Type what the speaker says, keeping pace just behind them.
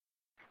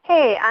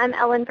Hey, I'm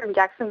Ellen from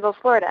Jacksonville,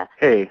 Florida.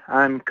 Hey,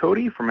 I'm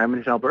Cody from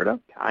Edmonton, Alberta.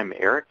 I'm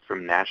Eric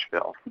from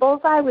Nashville.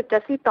 Bullseye with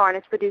Jesse Thorne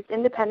is produced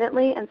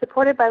independently and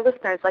supported by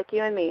listeners like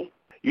you and me.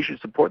 You should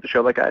support the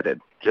show like I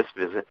did. Just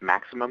visit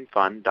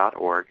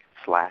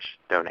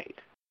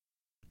MaximumFun.org/donate.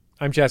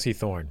 I'm Jesse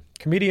Thorne.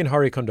 Comedian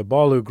Hari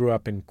Kondabolu grew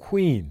up in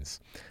Queens,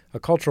 a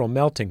cultural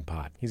melting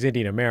pot. He's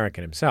Indian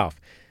American himself.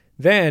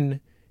 Then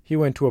he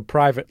went to a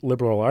private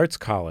liberal arts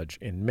college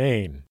in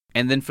Maine.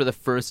 And then for the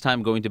first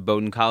time going to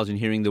Bowdoin College and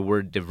hearing the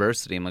word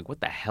diversity, I'm like, what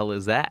the hell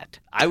is that?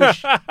 I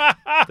was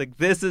like,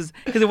 this is,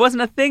 because it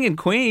wasn't a thing in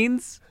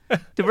Queens.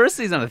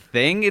 Diversity is not a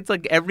thing. It's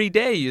like every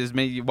day.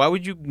 Why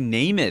would you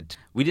name it?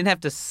 We didn't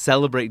have to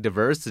celebrate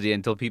diversity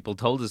until people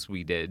told us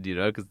we did,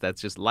 because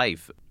that's just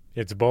life.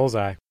 It's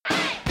Bullseye.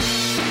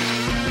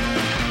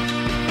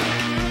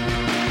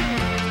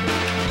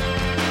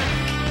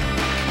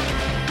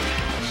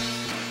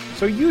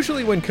 So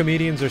usually when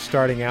comedians are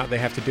starting out, they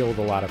have to deal with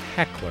a lot of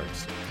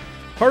hecklers.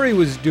 Hari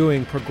was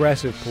doing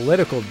progressive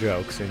political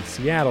jokes in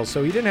Seattle,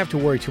 so he didn't have to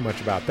worry too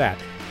much about that.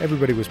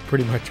 Everybody was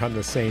pretty much on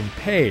the same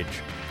page.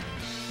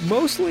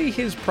 Mostly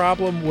his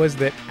problem was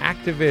that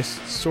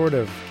activists sort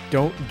of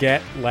don't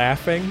get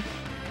laughing.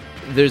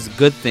 There's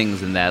good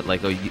things in that,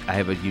 like, I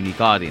have a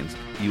unique audience.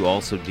 You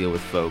also deal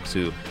with folks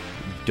who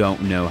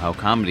don't know how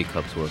comedy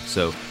clubs work,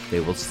 so they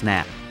will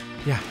snap.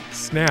 Yeah,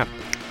 snap.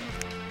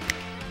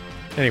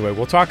 Anyway,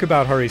 we'll talk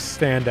about Hari's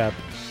stand-up.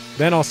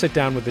 Then I'll sit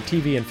down with the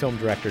TV and film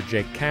director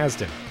Jake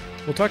Kasdan.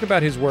 We'll talk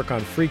about his work on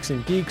Freaks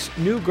and Geeks,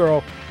 New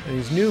Girl, and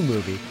his new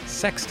movie,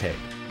 Sex Tape.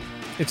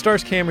 It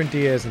stars Cameron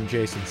Diaz and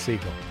Jason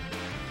Segel.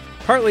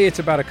 Partly it's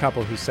about a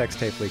couple whose sex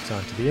tape leaks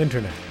onto the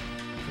internet.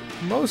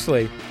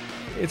 Mostly,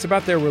 it's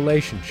about their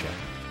relationship.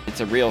 It's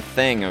a real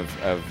thing of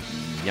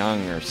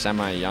young or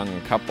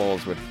semi-young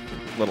couples with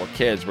little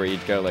kids where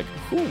you'd go like,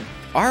 who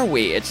are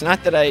we? It's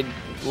not that I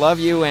love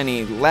you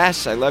any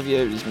less, I love you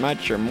as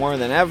much or more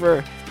than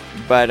ever,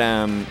 but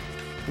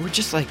we're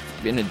just like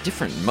in a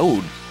different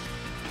mode.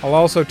 I'll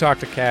also talk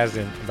to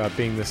Kasdan about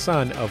being the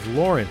son of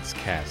Lawrence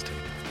Kasdan.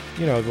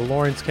 You know, the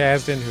Lawrence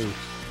Kasdan who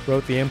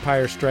wrote The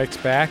Empire Strikes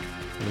Back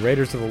and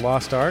Raiders of the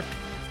Lost Ark.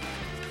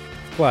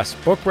 Plus,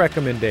 book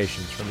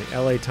recommendations from the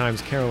LA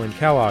Times' Carolyn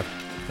Kellogg,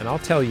 and I'll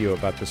tell you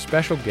about the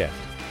special gift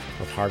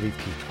of Harvey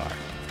Pekar.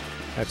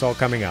 That's all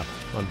coming up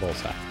on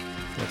Bullseye.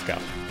 Let's go.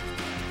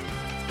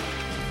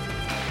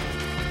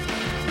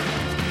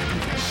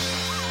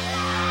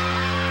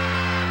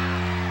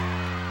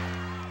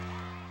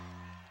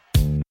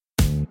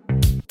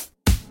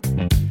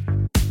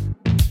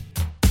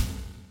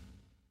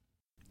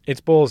 It's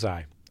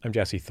Bullseye. I'm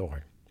Jesse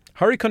Thorne.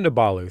 Hari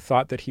Kondabolu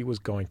thought that he was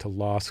going to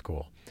law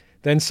school.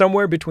 Then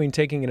somewhere between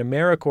taking an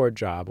AmeriCorps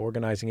job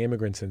organizing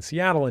immigrants in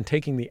Seattle and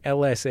taking the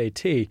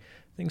LSAT,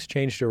 things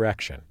changed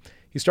direction.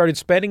 He started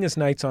spending his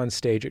nights on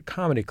stage at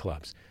comedy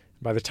clubs.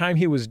 By the time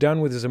he was done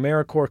with his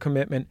AmeriCorps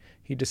commitment,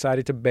 he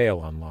decided to bail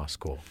on law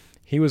school.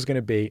 He was going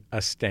to be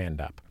a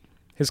stand-up.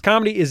 His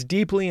comedy is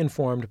deeply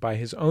informed by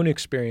his own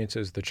experience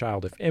as the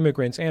child of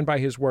immigrants and by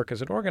his work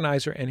as an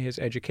organizer and his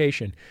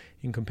education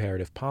in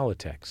comparative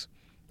politics.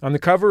 On the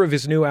cover of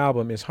his new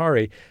album is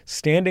Hari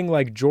standing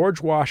like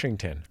George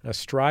Washington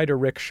astride a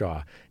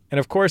rickshaw. And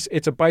of course,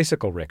 it's a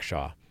bicycle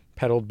rickshaw,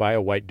 pedaled by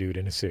a white dude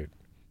in a suit.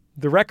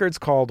 The record's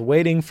called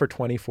Waiting for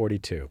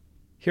 2042.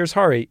 Here's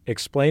Hari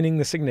explaining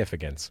the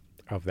significance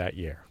of that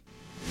year.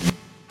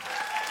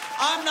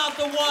 I'm not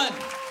the one.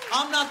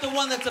 I'm not the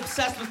one that's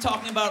obsessed with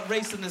talking about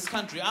race in this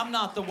country. I'm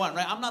not the one,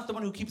 right? I'm not the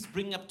one who keeps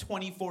bringing up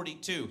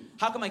 2042.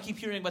 How come I keep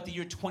hearing about the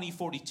year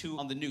 2042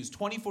 on the news?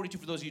 2042,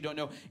 for those of you who don't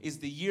know, is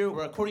the year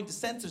where, according to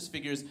census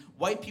figures,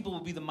 white people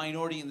will be the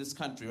minority in this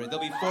country, right? They'll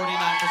be 49%.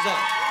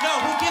 No,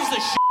 who gives a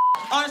shit?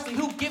 Honestly,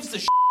 who gives a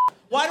shit?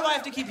 Why do I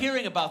have to keep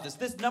hearing about this?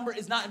 This number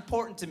is not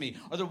important to me.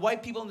 Are there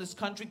white people in this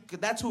country?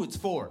 That's who it's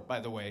for, by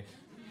the way.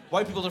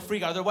 White people are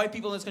freaked out. Are there white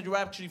people in this country who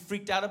are actually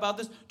freaked out about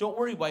this? Don't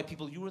worry, white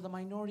people. You were the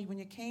minority when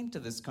you came to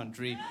this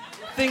country.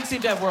 Things seem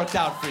to have worked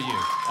out for you,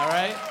 all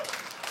right?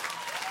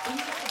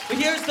 But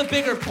here's the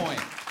bigger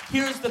point.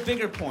 Here's the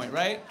bigger point,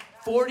 right?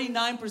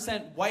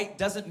 49% white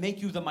doesn't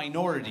make you the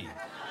minority.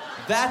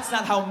 That's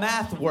not how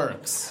math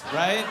works,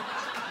 right?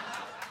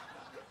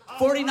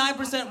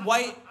 49%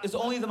 white is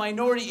only the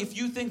minority if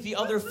you think the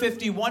other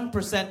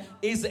 51%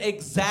 is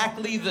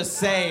exactly the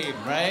same,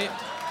 right?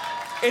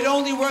 It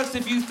only works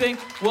if you think,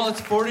 well, it's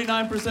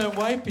 49%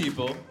 white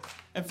people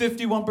and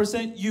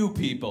 51% you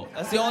people.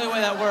 That's the only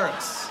way that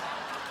works.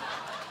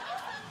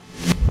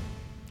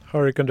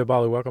 Hari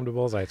Kondabolu, welcome to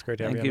Bullseye. It's great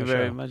to have you on the show. Thank you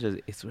very much.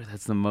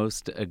 That's the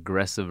most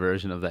aggressive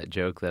version of that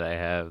joke that I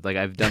have. Like,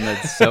 I've done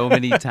that so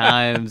many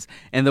times,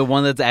 and the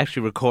one that's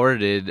actually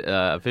recorded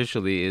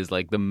officially is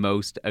like the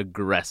most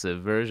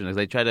aggressive version.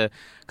 Because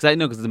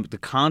the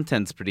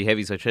content's pretty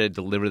heavy, so I try to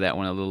deliver that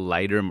one a little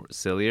lighter, more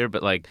sillier.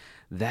 But like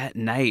that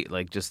night,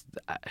 like just.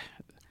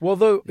 Well,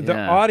 the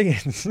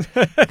audience,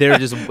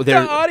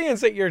 the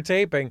audience that you're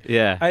taping.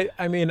 Yeah.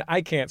 I mean,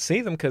 I can't see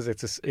them because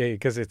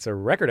it's a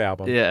record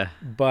album. Yeah.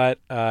 But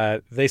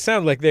they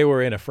sound like they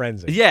were in a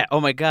frenzy. Yeah.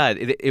 Oh my God.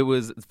 It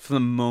was from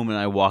the moment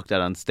I walked out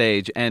on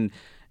stage, and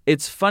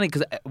It's funny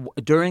because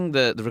during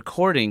the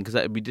recording,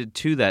 because we did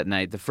 2 that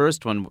night. The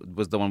first one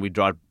was the one we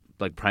draw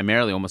like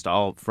primarily almost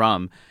all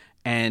from,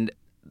 and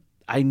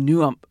I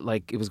knew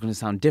it was going to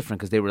sound different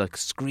because they were like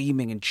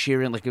screaming and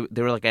cheering, like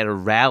they were like at a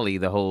rally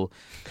the whole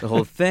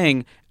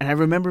thing. And I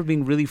remember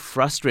being really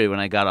frustrated when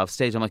I got off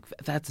stage. I'm like,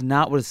 that's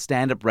not what a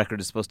stand-up record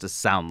is supposed to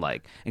sound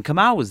like. And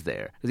Kamau was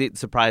there because it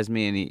surprised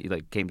me, and he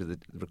like came to the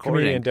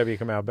recording. Comedian W.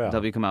 Kamau Bell.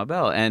 W. Kamau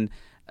Bell, and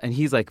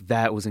he's like,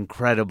 that was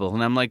incredible.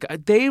 And I'm like,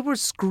 they were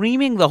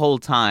screaming the whole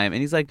time,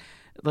 and he's like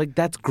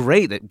that's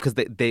great because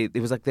it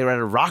was like they were at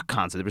a rock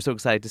concert. They were so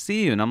excited to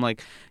see you. And I'm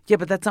like, yeah,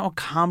 but that's not what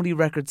comedy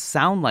records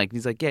sound like. And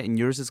he's like, yeah, and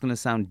yours is going to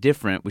sound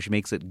different, which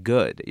makes it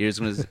good. Yours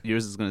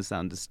is going to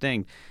sound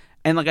distinct.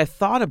 And like I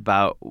thought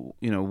about,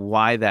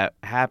 why that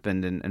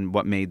happened and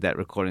what made that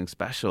recording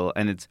special.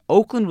 And it's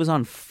Oakland was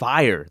on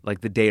fire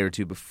like the day or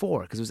two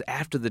before because it was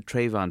after the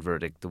Trayvon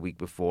verdict the week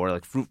before.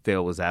 Like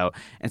Fruitvale was out.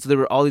 And so there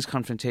were all these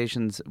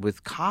confrontations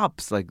with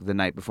cops like the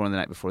night before and the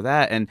night before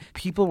that. And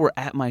people were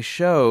at my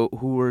show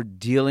who were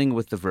dealing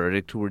with the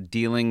verdict, who were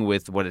dealing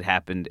with what had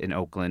happened in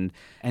Oakland,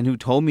 and who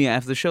told me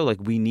after the show, like,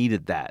 we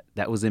needed that.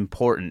 That was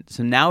important.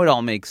 So now it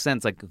all makes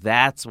sense. Like,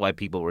 that's why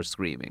people were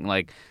screaming.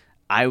 Like,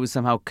 I was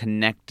somehow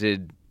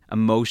connected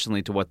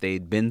emotionally to what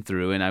they'd been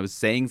through, and I was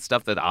saying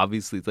stuff that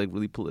obviously is like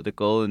really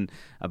political and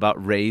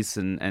about race,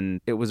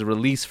 and it was a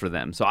release for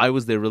them. So I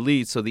was their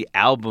release. So the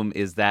album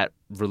is that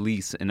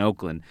release in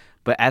Oakland.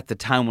 But at the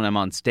time when I'm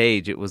on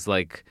stage, it was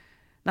like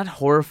not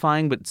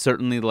horrifying, but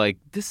certainly like,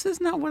 this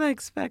is not what I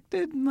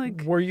expected.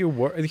 Like, were you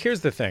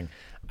here's the thing.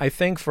 I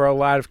think for a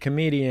lot of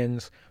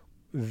comedians,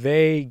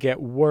 they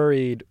get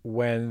worried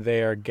when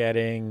they are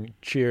getting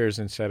cheers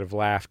instead of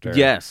laughter.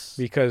 Yes.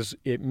 Because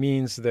it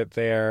means that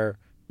they're,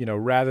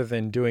 rather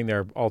than doing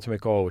their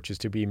ultimate goal, which is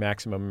to be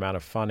maximum amount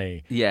of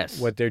funny, yes,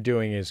 what they're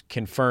doing is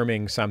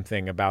confirming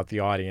something about the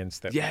audience.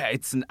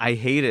 I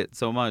hate it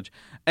so much.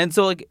 And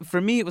so, like,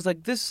 for me, it was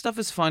like, this stuff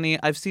is funny.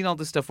 I've seen all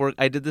this stuff work.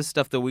 I did this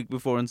stuff the week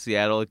before in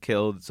Seattle. It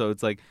killed. So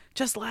it's like,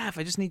 just laugh.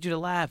 I just need you to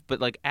laugh. But,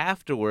 like,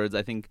 afterwards,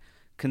 I think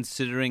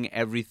considering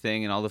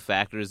everything and all the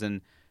factors, and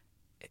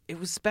it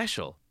was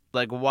special.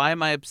 Like, why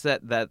am I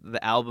upset that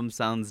the album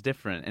sounds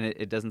different and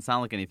it doesn't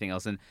sound like anything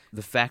else? And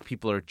the fact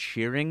people are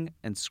cheering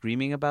and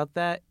screaming about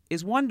that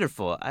is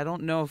wonderful. I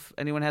don't know if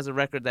anyone has a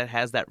record that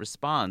has that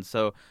response.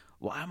 So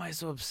why am I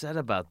so upset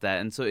about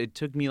that? And so it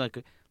took me like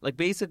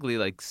basically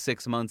like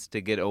 6 months to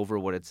get over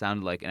what it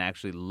sounded like and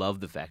actually love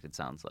the fact it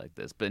sounds like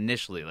this. But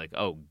initially, like,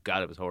 oh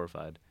God, I was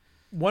horrified.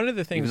 One of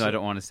the things, even though I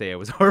don't want to say I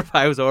was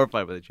horrified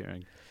by the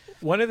cheering.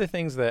 One of the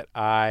things that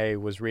I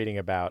was reading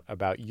about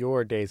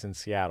your days in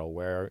Seattle,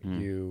 where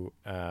you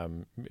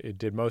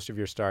did most of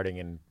your starting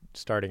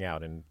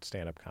out in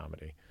stand-up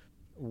comedy,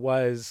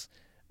 was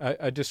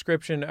a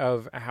description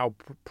of how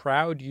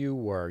proud you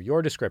were.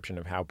 Your description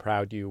of how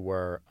proud you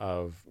were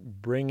of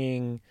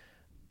bringing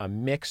a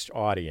mixed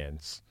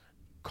audience,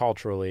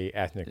 culturally,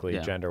 ethnically,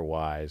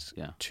 gender-wise,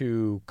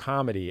 to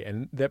comedy,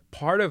 and that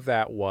part of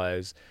that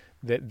was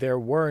that there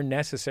were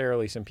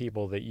necessarily some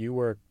people that you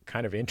were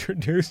kind of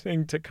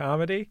introducing to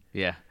comedy.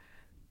 Yeah.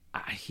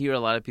 I hear a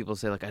lot of people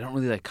say, like, I don't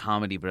really like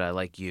comedy, but I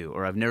like you.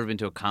 Or I've never been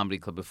to a comedy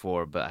club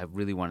before, but I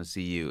really want to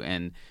see you.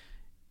 And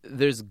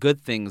there's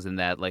good things in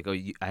that. Like,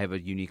 I have a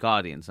unique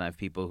audience, and I have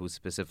people who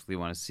specifically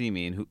want to see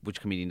me, and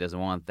which comedian doesn't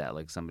want that?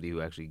 Like, somebody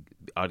who actually,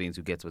 audience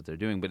who gets what they're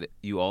doing. But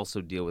you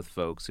also deal with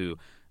folks who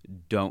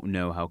don't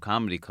know how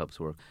comedy clubs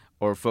work,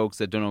 or folks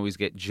that don't always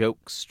get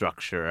joke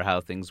structure or how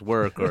things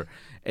work, or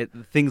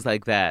things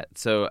like that.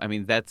 So, I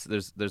mean,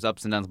 there's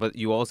ups and downs, but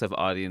you also have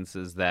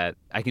audiences that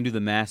I can do the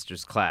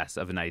master's class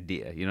of an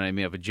idea, you know what I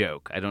mean, of a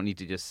joke. I don't need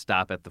to just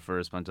stop at the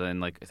first punch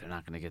and like, they're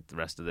not going to get the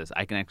rest of this.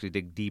 I can actually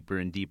dig deeper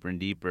and deeper and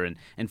deeper,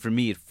 and for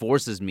me, it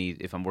forces me,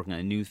 if I'm working on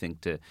a new thing,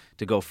 to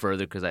go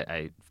further, because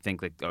I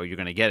think like, oh, you're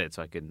going to get it,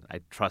 so I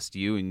trust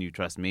you and you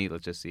trust me.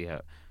 Let's just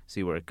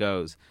see where it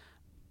goes.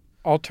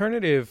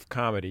 Alternative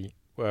comedy,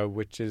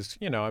 which is,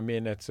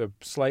 it's a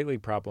slightly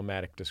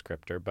problematic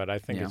descriptor, but I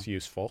think it's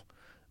useful.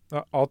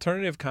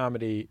 Alternative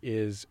comedy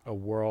is a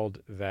world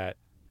that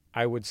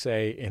I would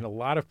say in a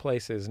lot of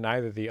places,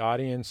 neither the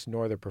audience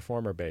nor the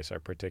performer base are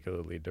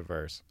particularly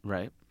diverse.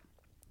 Right.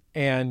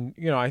 And,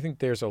 I think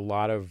there's a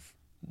lot of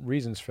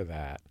reasons for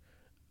that.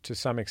 To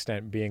some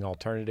extent, being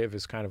alternative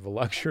is kind of a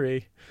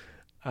luxury.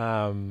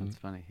 That's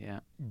funny, yeah.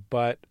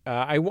 But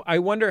I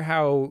wonder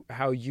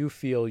how you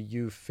feel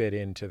you fit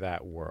into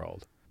that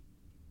world.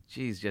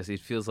 Geez, Jesse, it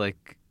feels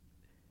like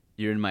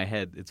you're in my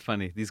head. It's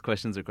funny. These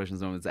questions are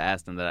questions no one's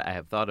asked and that I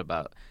have thought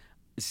about.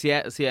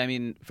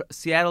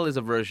 Seattle is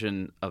a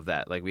version of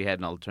that. Like, we had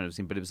an alternative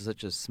scene, but it was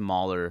such a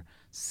smaller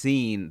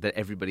scene that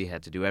everybody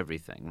had to do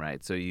everything,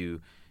 right? So you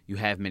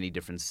have many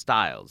different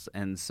styles.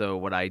 And so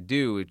what I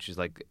do, which is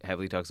like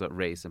heavily talks about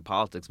race and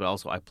politics, but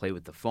also I play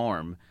with the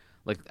form.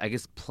 Like, I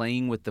guess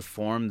playing with the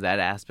form, that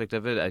aspect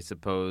of it, I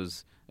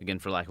suppose, again,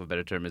 for lack of a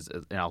better term, is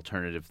an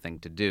alternative thing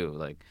to do.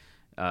 Like,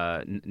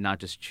 not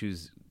just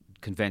choose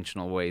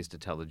conventional ways to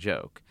tell a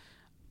joke.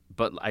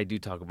 But I do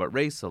talk about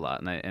race a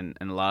lot, and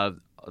a lot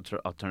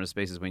alternative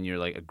spaces when you're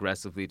like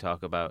aggressively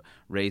talk about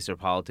race or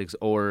politics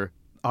or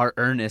are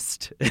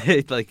earnest,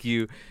 like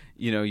you're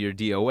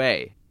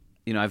DOA.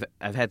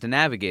 I've had to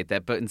navigate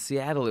that, but in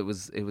Seattle it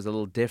was a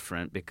little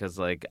different because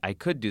like I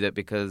could do that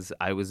because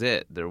I was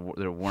it. There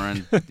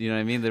weren't, you know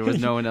what I mean? There was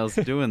no one else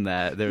doing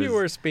that. You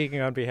were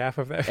speaking on behalf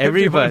of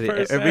everybody,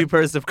 51%. every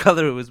person of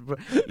color who was,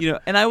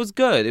 and I was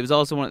good. It was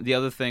also the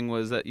other thing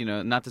was that,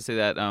 not to say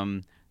that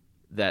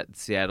that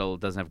Seattle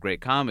doesn't have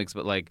great comics,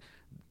 but like,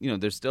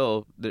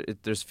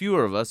 there's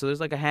fewer of us, so there's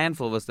like a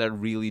handful of us that are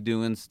really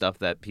doing stuff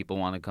that people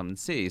want to come and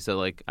see. So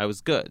like I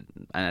was good,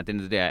 and at the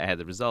end of the day, I had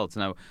the results.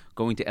 Now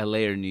going to LA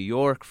or New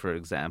York, for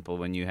example,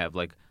 when you have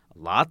like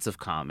lots of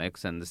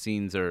comics and the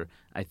scenes are,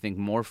 I think,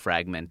 more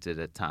fragmented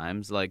at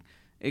times, like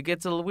it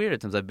gets a little weird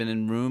at times. I've been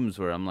in rooms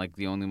where I'm like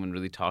the only one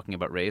really talking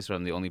about race, or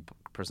I'm the only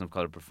person of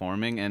color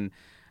performing, and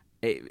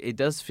it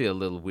does feel a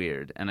little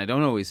weird, and I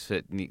don't always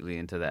fit neatly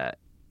into that.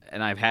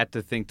 And I've had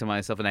to think to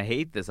myself, and I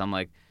hate this, I'm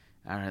like,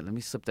 all right, let me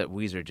slip that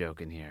Weezer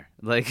joke in here.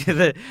 Like,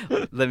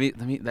 let me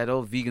that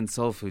old vegan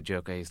soul food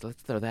joke I used.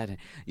 Let's throw that in.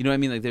 You know what I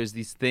mean? Like, there's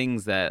these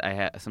things that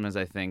sometimes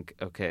I think,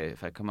 okay,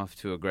 if I come off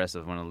too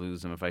aggressive, I'm going to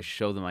lose them. If I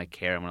show them I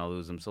care, I'm going to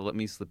lose them. So let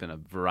me slip in a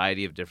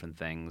variety of different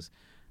things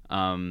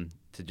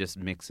to just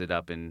mix it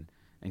up and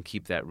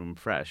keep that room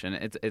fresh. And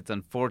it's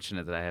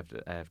unfortunate that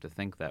I have to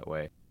think that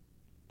way.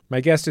 My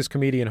guest is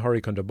comedian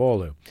Hari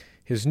Kondabolu.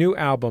 His new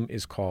album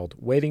is called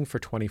Waiting for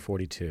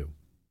 2042.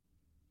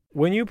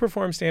 When you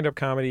perform stand-up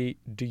comedy,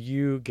 do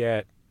you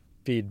get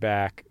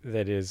feedback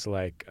that is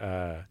like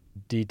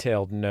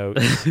detailed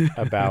notes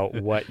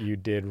about what you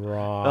did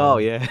wrong? Oh,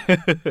 yeah.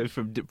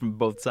 from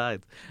both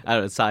sides. I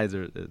don't know, sides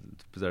are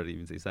bizarre to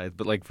even say sides,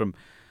 but like from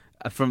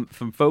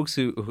folks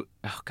who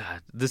oh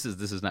God, this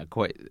is not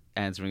quite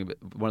answering, but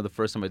one of the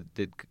first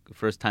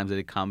times I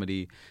did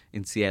comedy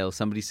in Seattle,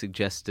 somebody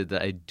suggested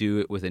that I do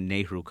it with a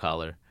Nehru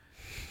collar.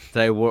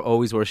 That I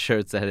always wore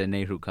shirts that had a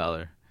Nehru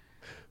collar.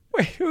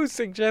 Wait, who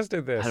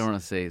suggested this? I don't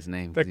want to say his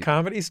name. The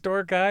Comedy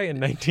Store guy in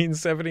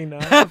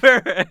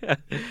 1979?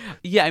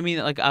 Yeah, I mean,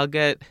 like I'll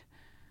get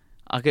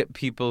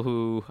people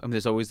who,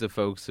 there's always the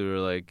folks who are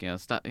like,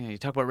 stop, you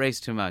talk about race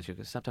too much. You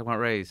gotta stop talking about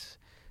race.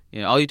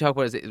 All you talk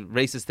about is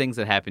racist things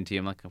that happen to you.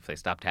 I'm like, if they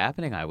stopped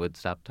happening, I would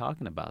stop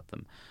talking about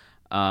them.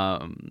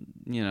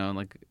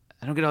 Like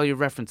I don't get all your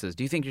references.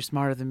 Do you think you're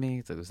smarter than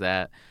me? So there's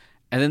that.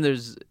 And then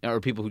there's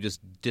people who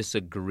just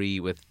disagree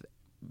with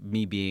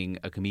me being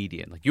a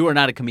comedian. Like, you are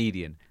not a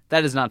comedian.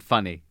 That is not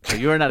funny. So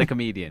you are not a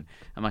comedian.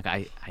 I'm like,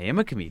 I am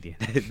a comedian.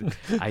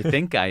 I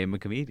think I am a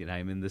comedian. I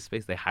am in this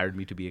space. They hired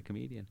me to be a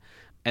comedian.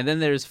 And then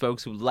there's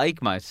folks who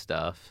like my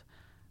stuff,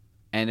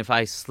 and if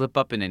I slip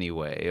up in any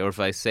way or if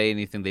I say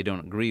anything they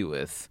don't agree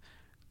with,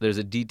 there's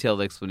a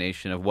detailed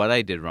explanation of what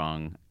I did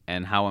wrong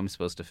and how I'm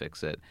supposed to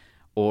fix it.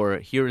 Or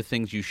here are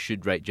things you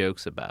should write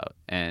jokes about,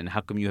 and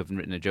how come you haven't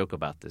written a joke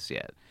about this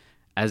yet?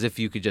 As if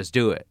you could just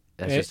do it.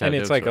 That's just how and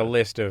it's like work. A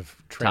list of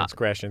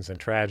transgressions and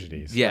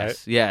tragedies.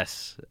 Yes, right?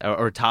 yes,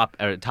 or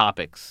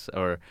topics,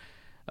 or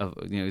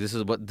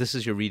this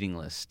is your reading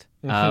list.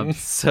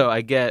 So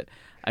I get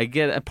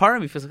a part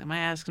of me feels like, am I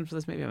asking for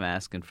this? Maybe I'm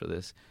asking for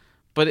this,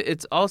 but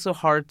it's also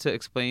hard to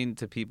explain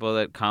to people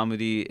that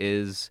comedy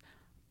it's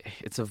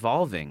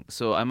evolving.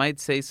 So I might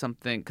say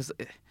something because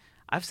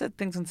I've said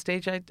things on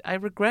stage I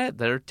regret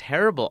that are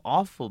terrible,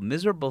 awful,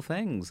 miserable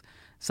things.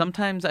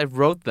 Sometimes I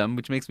wrote them,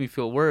 which makes me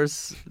feel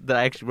worse that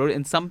I actually wrote it.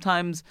 And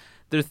sometimes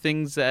they're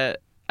things that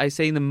I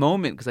say in the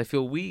moment because I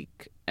feel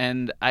weak.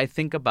 And I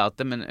think about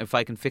them, and if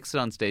I can fix it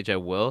on stage, I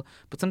will.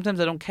 But sometimes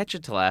I don't catch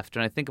it till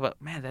after, and I think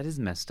about, man, that is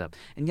messed up.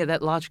 And yeah,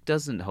 that logic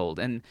doesn't hold.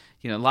 And,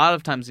 a lot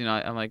of times,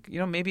 I'm like,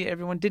 maybe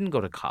everyone didn't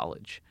go to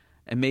college.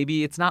 And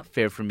maybe it's not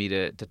fair for me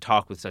to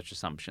talk with such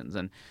assumptions.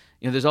 And,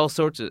 there's all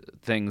sorts of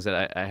things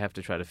that I have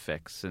to try to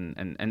fix. And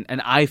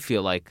I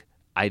feel like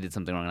I did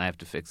something wrong and I have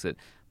to fix it.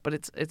 But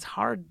it's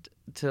hard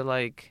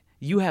to,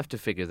 you have to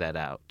figure that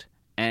out.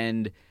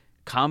 And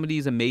comedy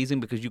is amazing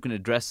because you can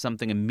address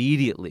something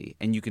immediately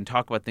and you can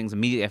talk about things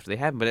immediately after they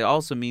happen. But it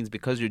also means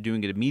because you're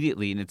doing it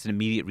immediately and it's an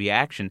immediate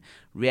reaction,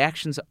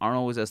 reactions aren't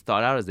always as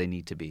thought out as they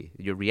need to be.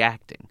 You're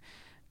reacting.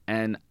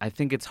 And I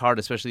think it's hard,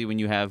 especially when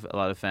you have a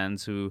lot of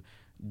fans who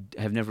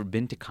have never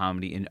been to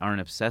comedy and aren't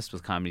obsessed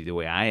with comedy the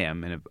way I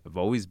am and have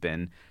always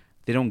been.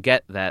 They don't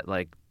get that,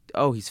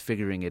 oh, he's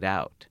figuring it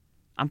out.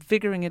 I'm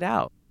figuring it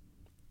out.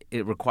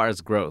 It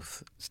requires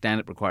growth.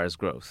 Stand-up requires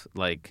growth.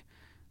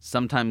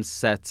 Sometimes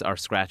sets are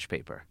scratch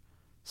paper.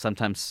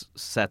 Sometimes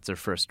sets are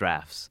first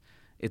drafts.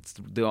 It's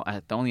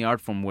the only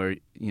art form where,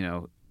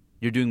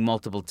 you're doing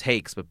multiple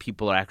takes, but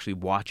people are actually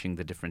watching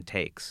the different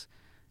takes,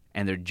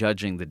 and they're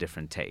judging the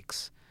different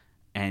takes.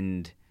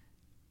 And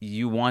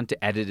you want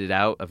to edit it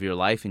out of your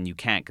life, and you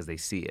can't because they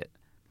see it.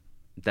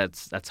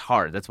 That's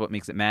hard. That's what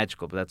makes it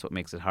magical, but that's what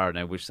makes it hard. And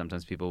I wish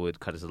sometimes people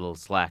would cut us a little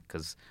slack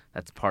because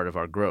that's part of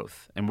our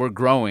growth. And we're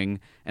growing,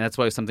 and that's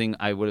why something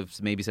I would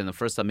have maybe said in the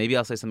first time, maybe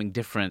I'll say something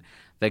different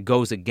that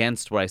goes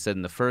against what I said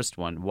in the first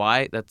one.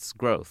 Why? That's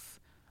growth.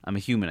 I'm a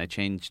human. I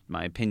changed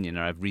my opinion,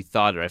 or I've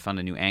rethought it, or I found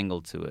a new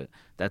angle to it.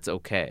 That's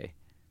okay.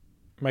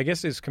 My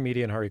guest is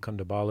comedian Hari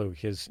Kondabolu.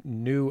 His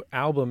new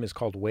album is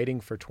called Waiting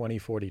for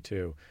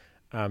 2042.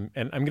 And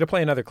I'm going to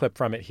play another clip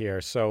from it here.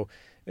 So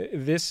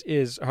this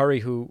is Hari,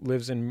 who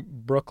lives in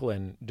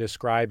Brooklyn,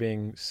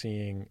 describing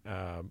seeing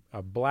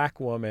a black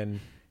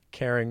woman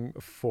caring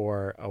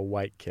for a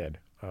white kid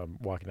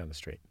walking down the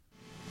street.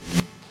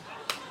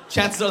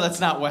 Chances are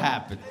that's not what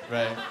happened,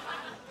 right?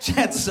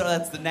 Chances are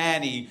that's the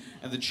nanny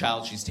and the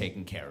child she's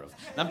taking care of.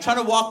 And I'm trying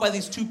to walk by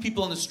these two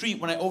people on the street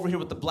when I overhear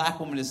what the black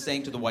woman is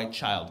saying to the white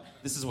child.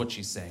 This is what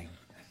she's saying.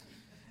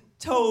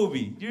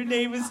 Toby, your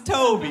name is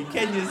Toby.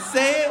 Can you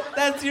say it?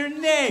 That's your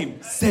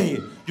name. Say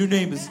it. Your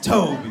name is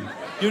Toby.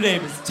 Your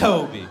name is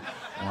Toby.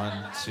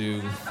 1,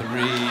 2, 3, 4,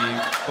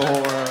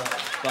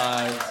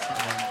 5,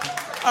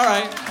 6. All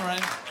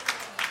right.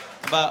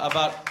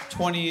 About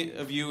 20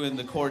 of you in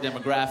the core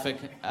demographic.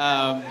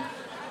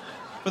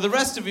 For the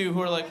rest of you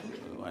who are like,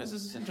 why is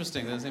this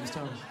interesting that his name's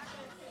Toby?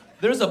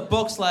 There's a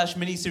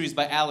book/miniseries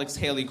by Alex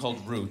Haley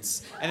called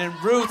Roots. And in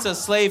Roots, a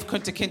slave,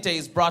 Kunta Kinte,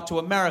 is brought to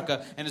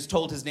America and is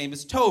told his name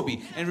is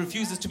Toby and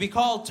refuses to be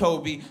called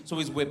Toby, so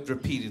he's whipped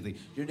repeatedly.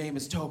 Your name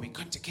is Toby,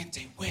 Kunta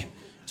Kinte, whip.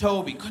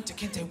 Toby, Kunta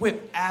Kinte,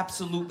 whip.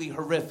 Absolutely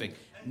horrific.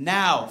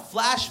 Now,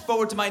 flash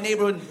forward to my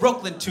neighborhood in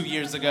Brooklyn 2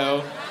 years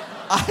ago.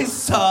 I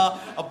saw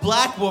a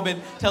black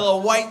woman tell a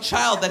white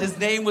child that his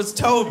name was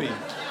Toby.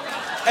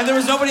 And there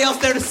was nobody else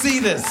there to see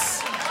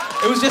this.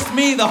 It was just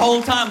me the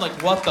whole time,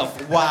 like, what the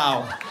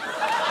wow.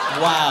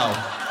 Wow.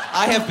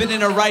 I have been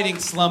in a writing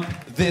slump.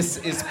 This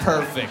is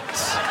perfect.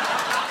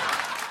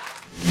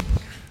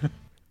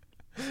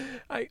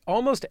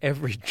 Almost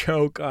every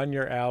joke on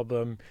your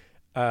album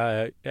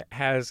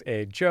has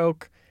a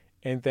joke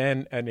and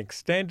then an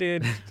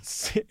extended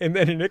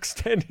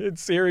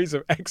series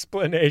of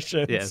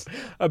explanations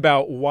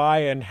about why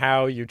and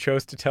how you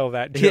chose to tell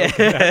that joke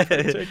in that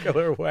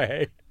particular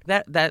way.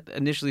 That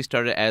initially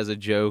started as a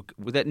joke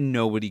that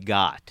nobody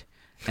got.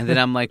 And then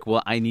I'm like,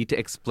 well, I need to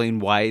explain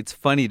why it's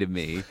funny to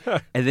me.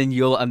 And then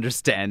you'll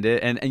understand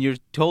it. And you're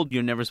told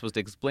you're never supposed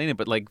to explain it.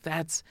 But, like,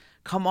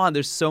 come on,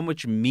 there's so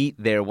much meat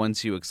there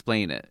once you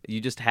explain it.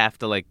 You just have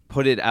to, like,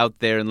 put it out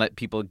there and let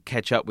people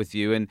catch up with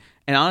you. And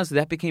honestly,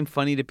 that became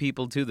funny to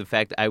people, too, the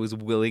fact I was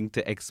willing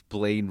to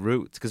explain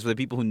Roots. Because for the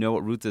people who know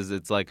what Roots is,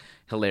 it's, like,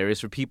 hilarious.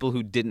 For people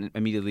who didn't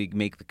immediately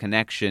make the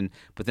connection,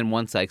 but then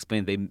once I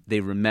explained, they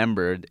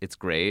remembered, it's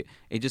great.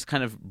 It just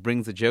kind of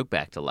brings the joke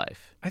back to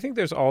life. I think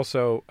there's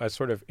also a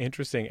sort of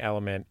interesting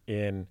element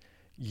in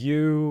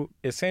you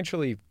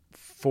essentially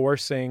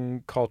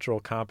forcing cultural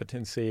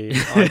competency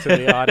onto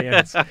the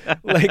audience,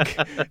 like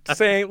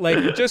saying,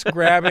 like just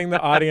grabbing the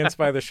audience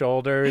by the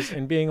shoulders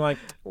and being like,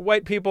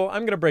 white people,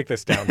 I'm going to break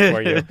this down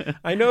for you.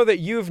 I know that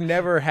you've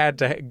never had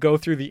to go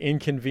through the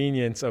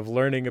inconvenience of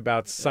learning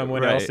about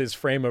someone else's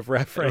frame of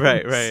reference.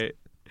 Right.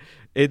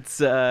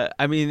 It's,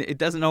 I mean, it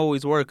doesn't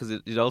always work because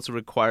it also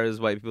requires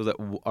white people that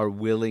are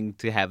willing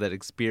to have that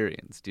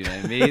experience. Do you know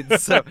what I mean?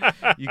 So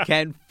you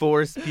can't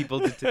force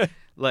people to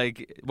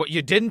like, what,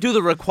 you didn't do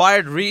the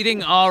required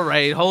reading? All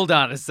right, hold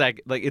on a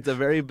second. Like, it's a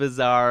very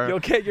bizarre... You'll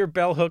get your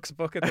bell hooks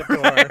book at the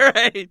door.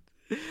 Right.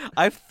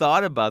 I've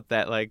thought about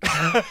that, like,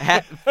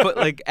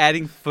 like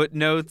adding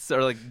footnotes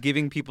or like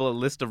giving people a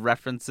list of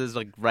references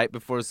like right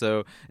before,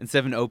 so instead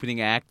of an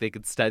opening act, they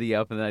could study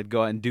up and then I'd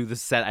go out and do the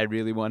set I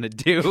really want to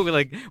do,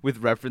 like with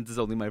references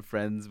only my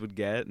friends would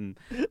get. And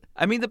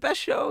I mean, the best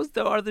shows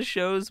though are the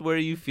shows where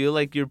you feel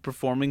like you're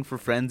performing for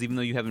friends even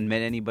though you haven't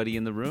met anybody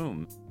in the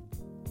room.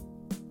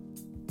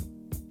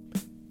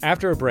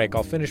 After a break,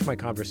 I'll finish my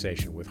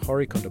conversation with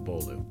Hari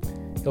Kondabolu.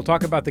 He'll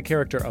talk about the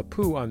character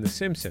Apu on The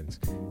Simpsons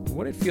and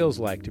what it feels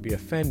like to be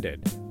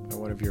offended by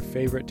one of your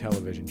favorite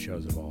television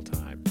shows of all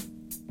time.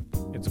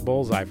 It's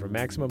Bullseye from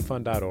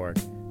MaximumFun.org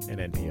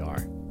and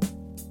NPR.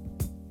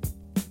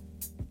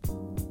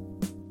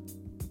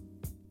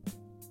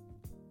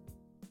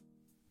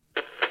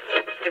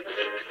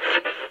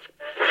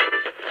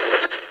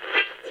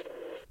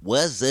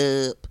 What's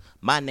up?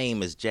 My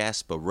name is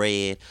Jasper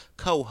Red,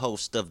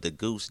 co-host of The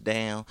Goose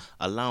Down,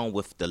 along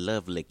with the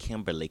lovely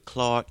Kimberly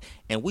Clark,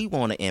 and we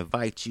want to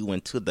invite you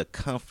into the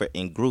comfort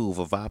and groove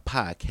of our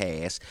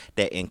podcast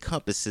that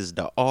encompasses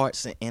the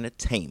arts and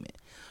entertainment.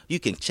 You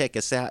can check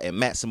us out at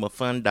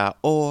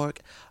MaximumFun.org,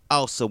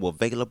 also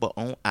available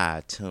on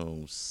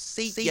iTunes.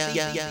 See ya.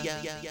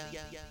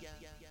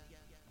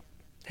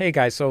 Hey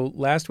guys, so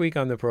last week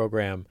on the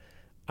program,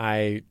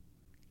 I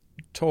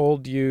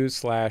told you /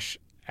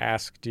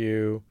 asked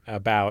you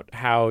about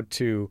how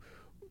to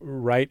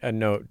write a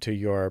note to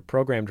your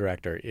program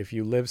director if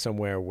you live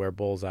somewhere where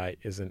Bullseye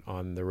isn't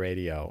on the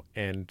radio.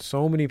 And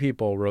so many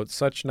people wrote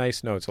such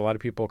nice notes. A lot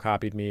of people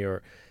copied me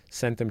or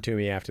sent them to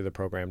me after the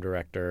program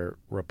director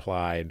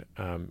replied.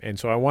 And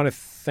so I want to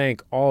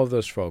thank all of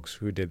those folks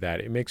who did that.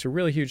 It makes a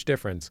really huge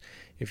difference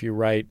if you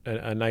write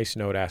a nice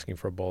note asking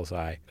for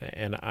Bullseye,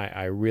 and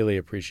I really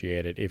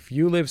appreciate it. If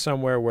you live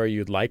somewhere where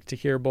you'd like to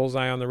hear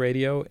Bullseye on the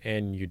radio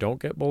and you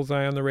don't get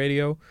Bullseye on the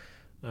radio,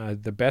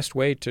 the best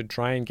way to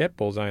try and get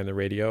Bullseye on the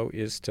radio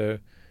is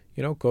to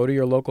go to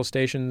your local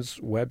station's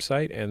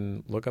website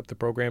and look up the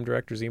program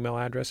director's email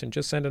address and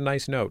just send a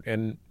nice note.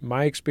 And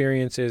my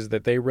experience is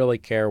that they really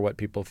care what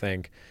people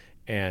think,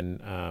 and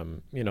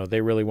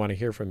they really want to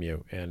hear from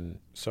you. And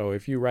so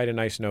if you write a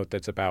nice note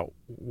that's about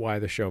why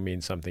the show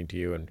means something to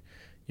you, and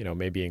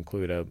maybe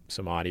include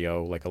some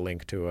audio, like a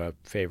link to a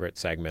favorite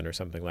segment or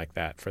something like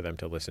that for them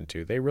to listen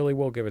to, they really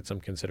will give it some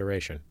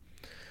consideration.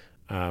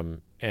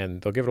 And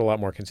they'll give it a lot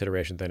more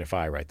consideration than if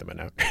I write them a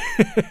note.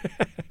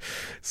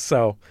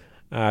 So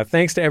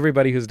thanks to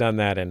everybody who's done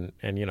that, and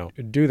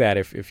do that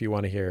if you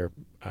want to hear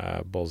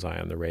Bullseye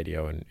on the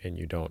radio and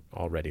you don't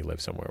already live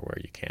somewhere where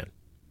you can.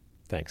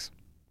 Thanks.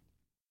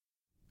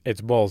 It's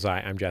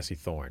Bullseye. I'm Jesse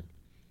Thorne.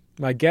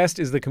 My guest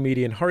is the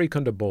comedian Hari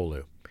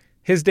Kondabolu.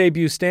 His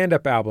debut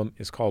stand-up album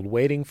is called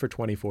Waiting for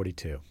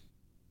 2042.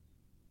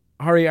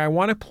 Hari, I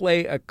want to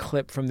play a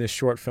clip from this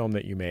short film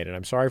that you made, and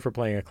I'm sorry for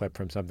playing a clip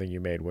from something you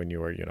made when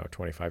you were,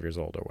 25 years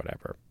old or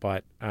whatever.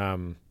 But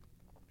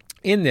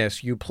in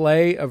this, you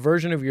play a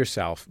version of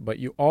yourself, but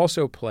you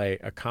also play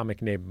a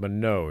comic named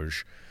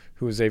Manoj,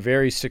 who is a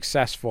very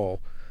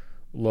successful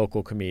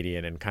local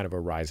comedian and kind of a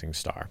rising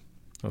star.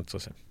 Let's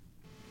listen.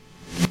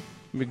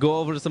 We go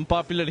over to some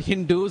popular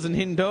Hindus and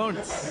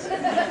Hindons.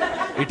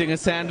 Eating a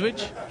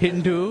sandwich,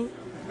 Hindu.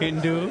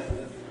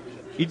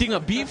 Eating a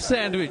beef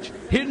sandwich,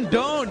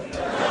 Hindon.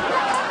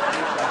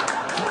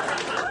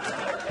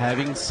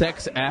 Having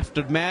sex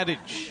after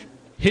marriage,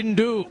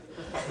 Hindu.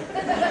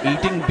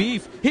 Eating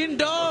beef,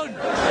 Hindon.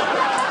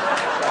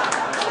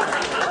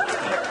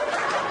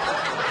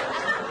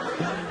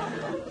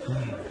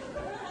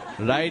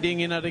 Riding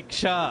in a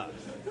rickshaw,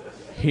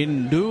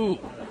 Hindu.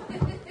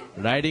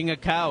 Riding a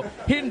cow,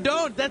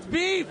 Hindon, that's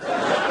beef.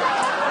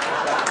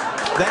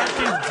 That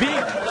is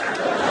beef.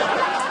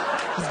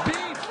 It's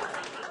beef.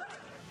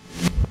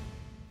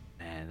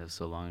 Man, that was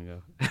so long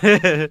ago.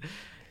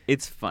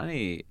 It's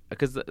funny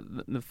because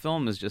the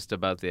film is just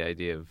about the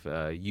idea of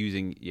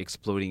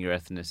exploiting your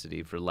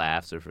ethnicity for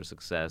laughs or for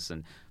success,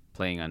 and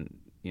playing on,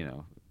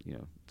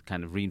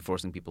 kind of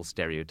reinforcing people's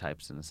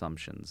stereotypes and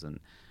assumptions. And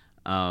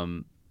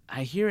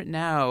I hear it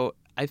now.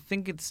 I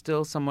think it's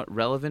still somewhat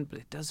relevant, but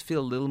it does feel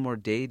a little more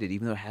dated,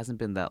 even though it hasn't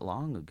been that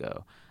long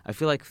ago. I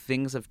feel like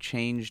things have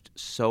changed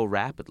so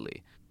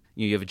rapidly.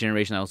 You have a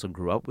generation that also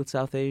grew up with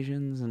South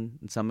Asians and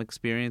some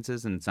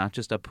experiences, and it's not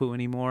just Apu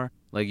anymore.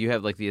 Like, you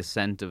have, the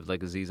ascent of,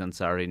 Aziz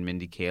Ansari and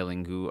Mindy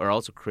Kaling, who are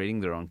also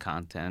creating their own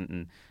content,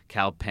 and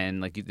Kal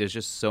Penn. There's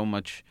just so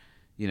much,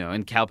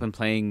 and Kal Penn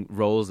playing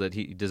roles that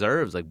he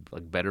deserves, like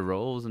better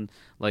roles, and,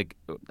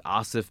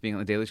 Asif being on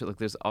The Daily Show.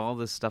 There's all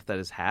this stuff that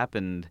has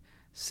happened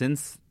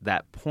since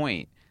that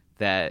point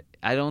that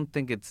I don't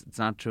think it's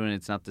not true, and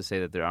it's not to say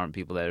that there aren't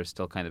people that are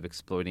still kind of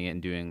exploiting it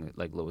and doing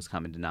lowest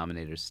common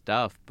denominator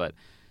stuff, but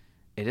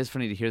it is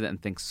funny to hear that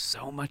and think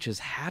so much has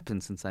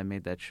happened since I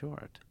made that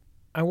short.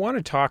 I want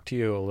to talk to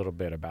you a little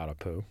bit about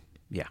Apu.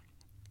 Yeah.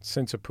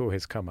 Since Apu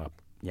has come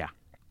up. Yeah.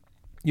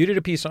 You did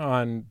a piece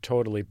on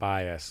Totally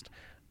Biased,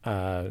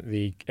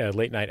 the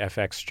late night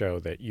FX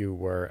show that you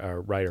were a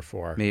writer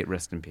for. May it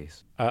rest in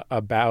peace.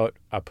 About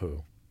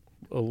Apu.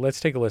 Let's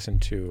take a listen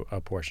to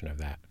a portion of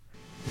that.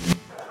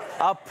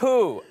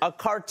 Apu, a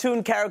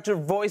cartoon character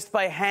voiced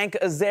by Hank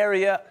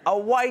Azaria, a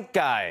white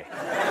guy.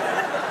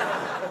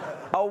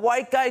 A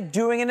white guy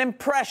doing an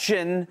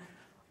impression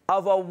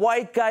of a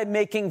white guy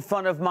making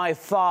fun of my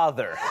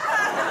father.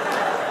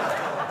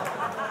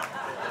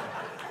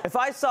 If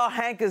I saw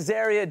Hank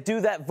Azaria do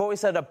that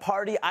voice at a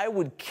party, I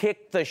would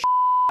kick the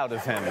out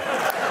of him.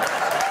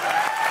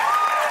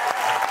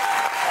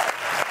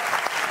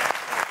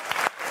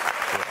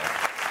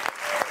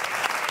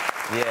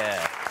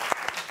 Yeah.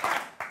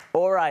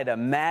 Or I'd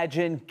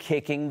imagine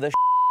kicking the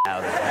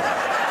out of him.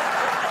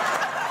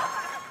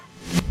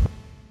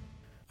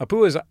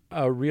 Apu is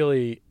a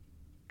really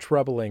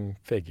troubling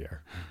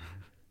figure.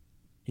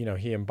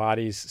 He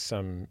embodies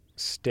some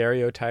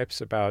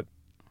stereotypes about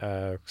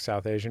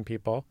South Asian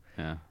people.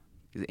 Yeah.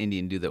 He's an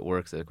Indian dude that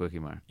works at a Quickie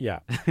Mart. Yeah.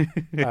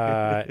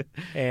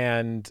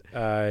 And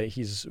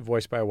he's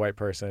voiced by a white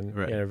person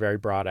in a very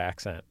broad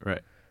accent.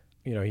 Right.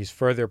 He's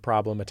further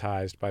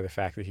problematized by the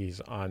fact that he's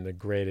on the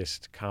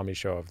greatest comedy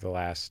show of the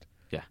last,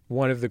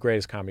 one of the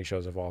greatest comedy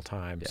shows of all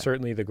time,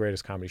 certainly the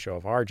greatest comedy show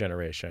of our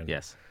generation.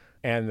 Yes.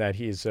 And that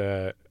he's,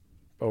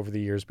 over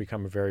the years,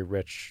 become a very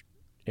rich,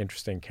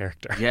 interesting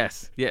character.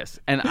 Yes.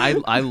 And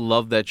I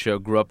love that show,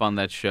 grew up on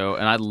that show,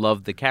 and I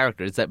love the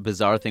character. It's that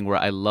bizarre thing where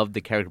I loved the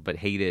character but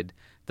hated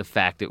the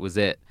fact it was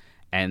it,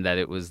 and that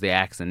it was the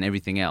accent and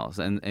everything else.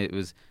 And it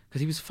was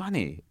because he was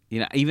funny,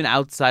 even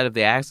outside of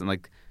the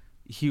accent.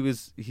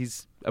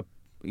 He's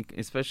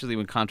especially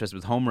when contrasted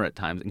with Homer at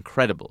times,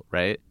 incredible,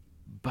 right?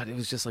 But it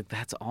was just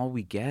that's all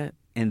we get,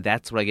 and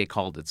that's what I get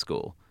called at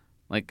school.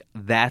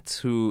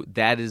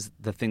 That is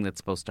the thing that's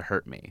supposed to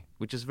hurt me,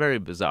 which is very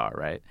bizarre,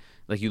 right?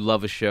 You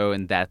love a show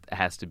and that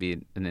has to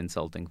be an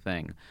insulting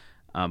thing.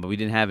 But we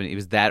didn't have any. It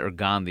was that or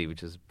Gandhi,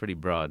 which is pretty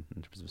broad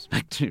in terms of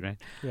spectrum, right?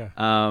 Yeah.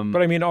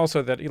 But I mean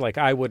also that, like,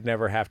 I would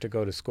never have to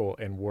go to school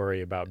and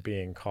worry about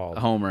being called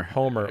Homer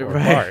or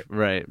right, Bart.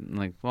 Right.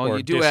 Like, well, or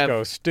you do Disco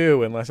have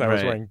Stew, unless I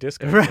was Right. wearing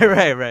disco.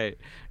 Right.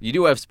 You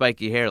do have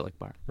spiky hair like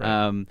Bart.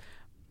 Right.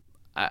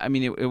 I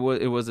mean, it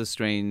was a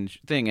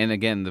strange thing, and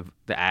again,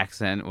 the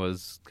accent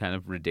was kind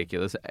of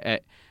ridiculous.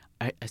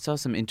 I saw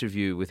some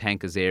interview with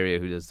Hank Azaria,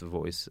 who does the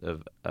voice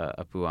of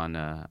Apu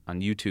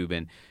on YouTube,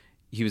 and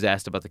he was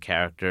asked about the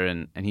character,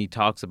 and he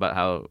talks about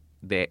how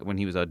when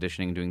he was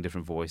auditioning, doing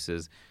different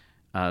voices,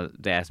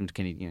 they asked him,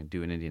 "Can he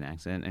do an Indian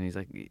accent?" And he's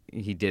like,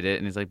 he did it,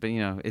 and he's like, "But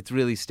it's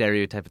really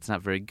stereotype. It's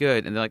not very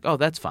good." And they're like, "Oh,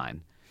 that's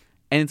fine."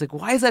 And it's like,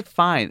 why is that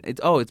fine?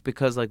 It's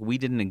because, like, we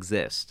didn't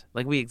exist.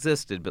 Like, we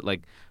existed, but,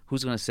 like,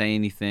 who's going to say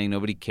anything?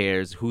 Nobody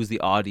cares. Who's the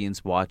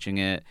audience watching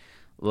it?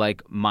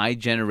 Like, my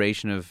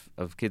generation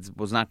of kids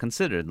was not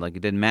considered. Like,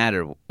 it didn't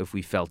matter if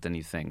we felt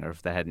anything or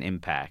if that had an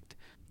impact.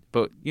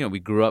 But, we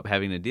grew up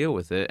having to deal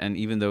with it. And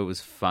even though it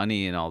was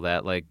funny and all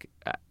that, like,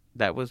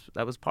 that was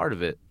part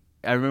of it.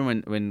 I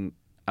remember when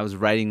I was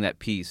writing that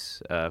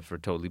piece for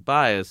Totally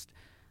Biased,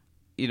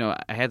 I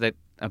had that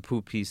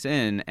Apu piece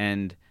in,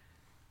 and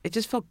it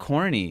just felt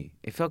corny.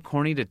 It felt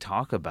corny to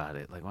talk about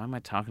it. Like, why am I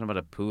talking about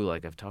Apu?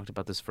 Like, I've talked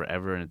about this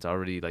forever, and it's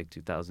already like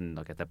 2000.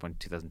 Like, at that point,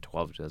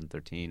 2012 or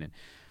 2013,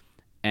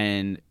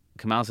 and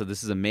Kamal said,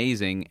 "This is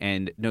amazing."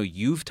 And no,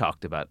 you've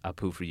talked about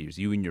Apu for years.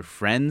 You and your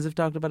friends have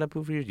talked about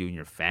Apu for years. You and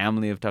your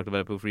family have talked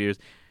about Apu for years.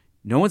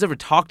 No one's ever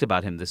talked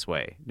about him this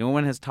way. No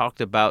one has talked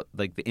about,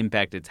 like, the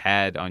impact it's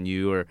had on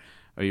you or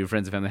your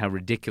friends and family, how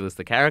ridiculous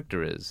the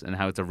character is and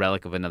how it's a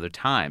relic of another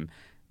time.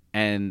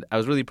 And I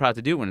was really proud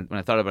to do when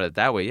I thought about it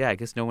that way. Yeah, I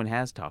guess no one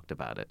has talked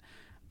about it.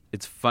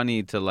 It's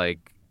funny to,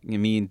 like,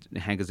 me and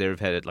Hank Azaria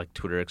have had, like,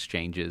 Twitter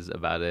exchanges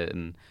about it,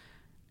 and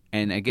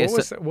I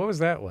guess What was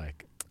that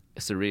like?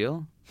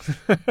 Surreal.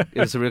 It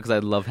was surreal because I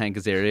love Hank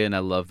Azaria and I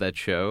love that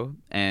show.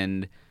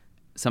 And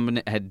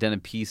someone had done a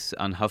piece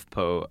on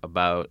HuffPo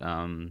about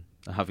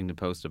Huffington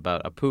Post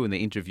about Apu, and they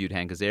interviewed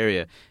Hank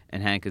Azaria,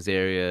 and Hank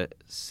Azaria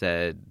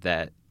said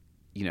that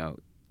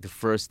the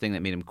first thing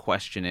that made him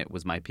question it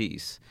was my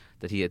piece,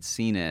 that he had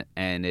seen it,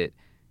 and it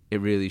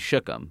really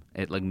shook him.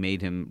 It, like,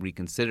 made him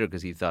reconsider,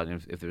 because he thought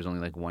if there was only,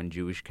 like, one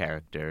Jewish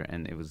character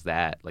and it was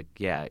that, like,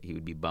 yeah, he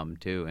would be bummed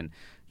too. And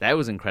that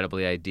was incredible,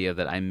 the idea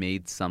that I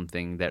made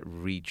something that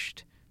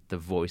reached the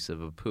voice of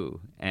Apu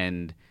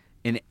and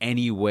in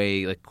any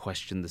way, like,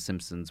 questioned the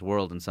Simpsons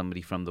world, and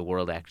somebody from the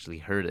world actually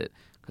heard it,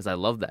 because I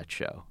love that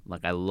show.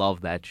 Like, I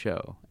love that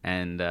show.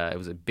 And it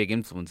was a big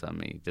influence on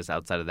me, just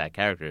outside of that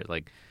character.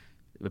 Like,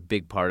 a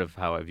big part of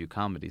how I view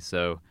comedy.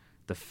 So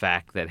the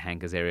fact that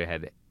Hank Azaria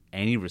had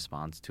any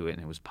response to it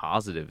and it was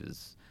positive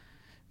is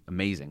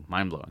amazing,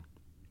 mind-blowing.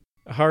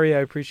 Hari, I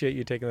appreciate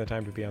you taking the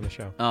time to be on the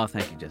show. Oh,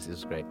 thank you, Jesse.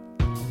 This was great.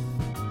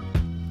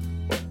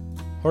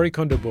 Hari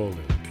Kondabolu.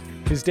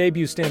 His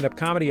debut stand-up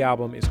comedy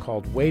album is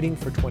called Waiting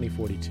for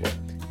 2042.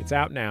 It's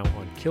out now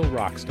on Kill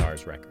Rock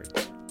Stars Records.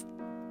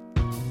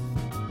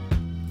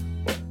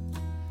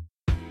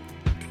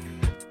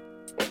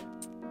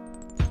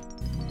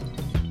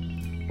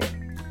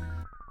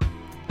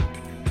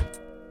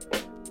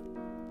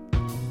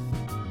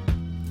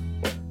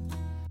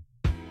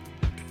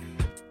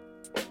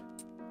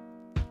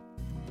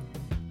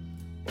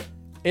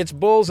 It's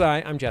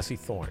Bullseye. I'm Jesse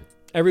Thorne.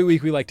 Every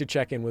week we like to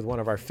check in with one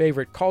of our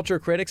favorite culture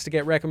critics to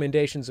get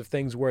recommendations of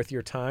things worth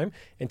your time.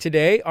 And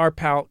today our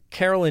pal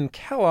Carolyn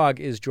Kellogg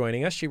is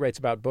joining us. She writes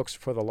about books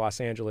for the Los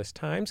Angeles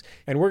Times.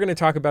 And we're going to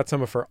talk about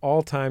some of her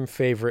all-time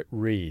favorite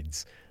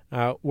reads.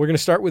 We're going to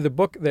start with a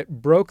book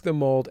that broke the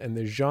mold and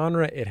the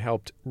genre it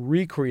helped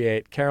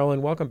recreate.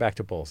 Carolyn, welcome back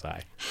to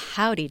Bullseye.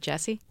 Howdy,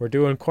 Jesse. We're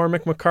doing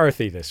Cormac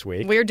McCarthy this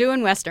week. We're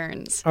doing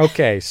Westerns.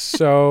 Okay,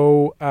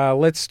 so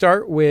let's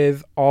start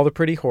with All the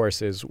Pretty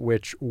Horses,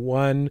 which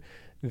won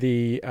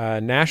the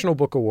National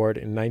Book Award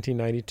in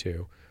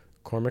 1992,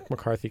 Cormac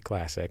McCarthy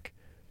classic.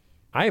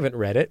 I haven't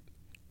read it.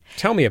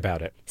 Tell me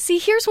about it. See,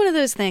 here's one of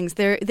those things.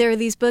 There are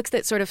these books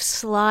that sort of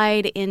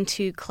slide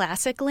into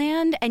classic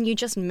land, and you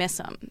just miss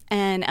them.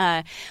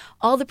 And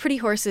All the Pretty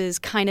Horses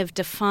kind of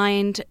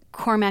defined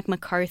Cormac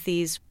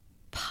McCarthy's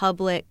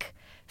public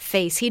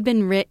face. He'd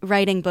been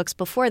writing books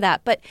before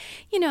that, but,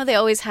 they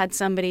always had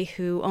somebody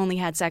who only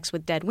had sex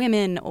with dead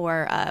women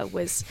or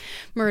was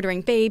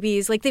murdering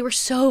babies. Like, they were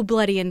so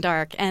bloody and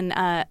dark. And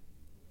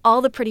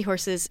All the Pretty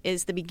Horses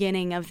is the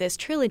beginning of this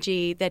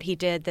trilogy that he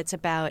did that's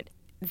about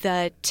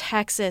the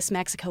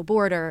Texas-Mexico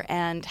border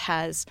and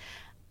has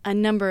a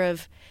number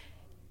of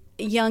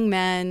young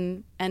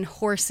men and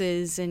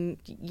horses and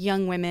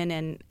young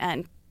women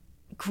and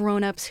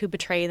grown-ups who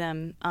betray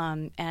them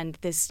and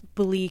this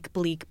bleak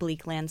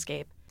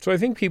landscape. So I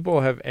think people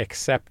have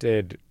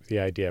accepted the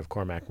idea of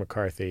Cormac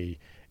McCarthy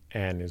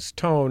and his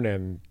tone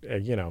and,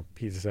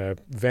 he's a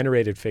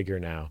venerated figure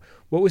now.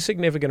 What was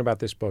significant about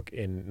this book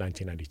in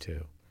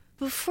 1992?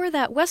 before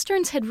that,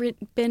 Westerns had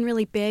been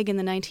really big in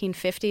the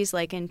 1950s,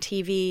 like in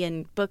TV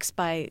and books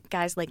by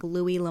guys like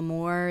Louis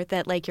L'Amour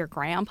that like your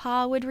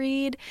grandpa would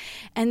read.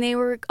 And they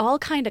were all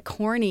kind of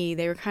corny.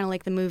 They were kind of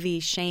like the movie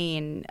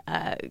Shane,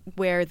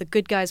 where the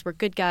good guys were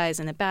good guys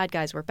and the bad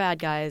guys were bad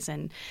guys.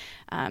 And,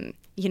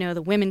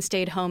 the women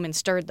stayed home and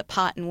stirred the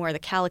pot and wore the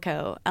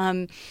calico.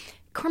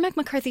 Cormac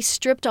McCarthy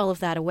stripped all of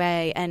that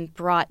away and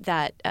brought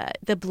that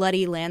the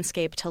bloody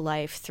landscape to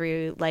life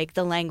through like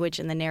the language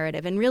and the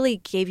narrative, and really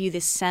gave you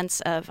this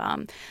sense of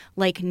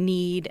like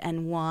need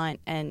and want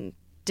and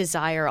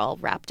desire all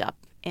wrapped up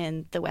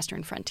in the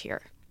Western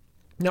frontier.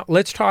 Now,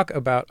 let's talk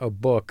about a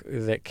book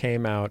that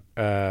came out,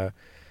 about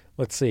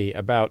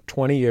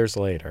 20 years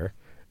later,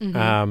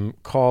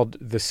 called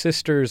The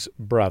Sisters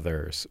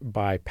Brothers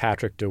by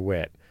Patrick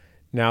DeWitt.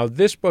 Now,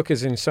 this book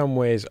is in some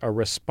ways a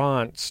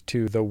response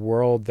to the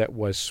world that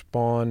was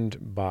spawned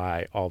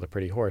by All the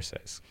Pretty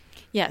Horses.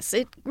 Yes,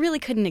 it really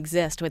couldn't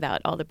exist without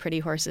All the Pretty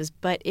Horses,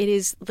 but it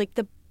is like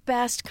the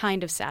best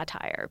kind of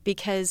satire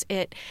because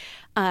it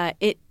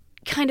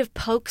kind of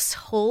pokes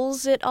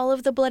holes at all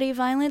of the bloody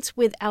violence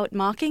without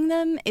mocking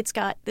them. It's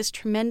got this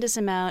tremendous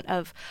amount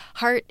of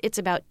heart. It's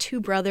about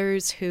two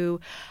brothers who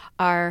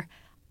are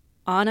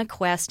on a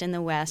quest in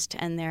the West,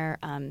 and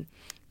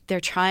they're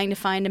trying to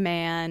find a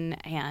man,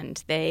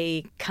 and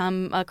they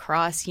come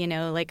across,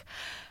 like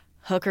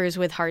hookers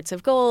with hearts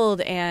of gold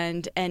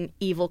and an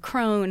evil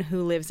crone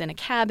who lives in a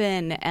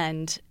cabin,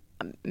 and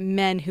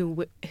men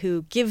who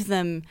give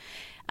them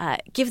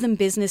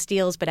business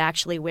deals but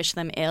actually wish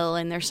them ill,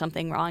 and there's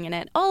something wrong in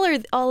it.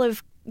 All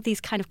of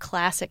these kind of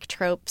classic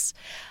tropes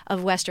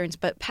of Westerns,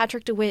 but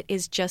Patrick DeWitt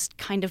is just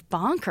kind of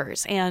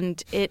bonkers,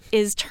 and it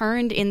is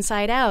turned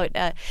inside out.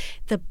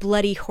 The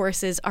bloody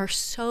horses are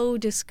so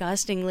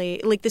disgustingly,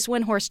 like this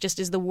one horse just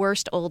is the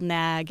worst old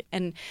nag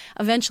and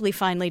eventually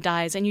finally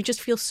dies, and you just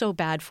feel so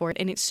bad for it,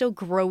 and it's so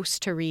gross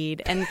to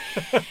read, and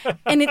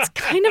it's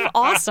kind of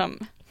awesome.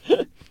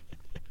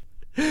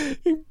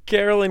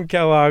 Carolyn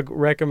Kellogg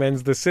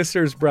recommends The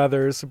Sisters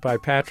Brothers by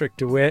Patrick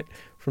DeWitt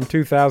from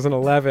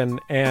 2011,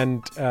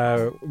 and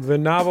the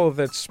novel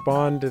that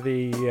spawned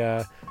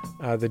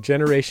the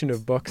generation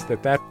of books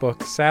that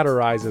book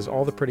satirizes,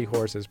 All the Pretty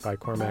Horses by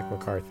Cormac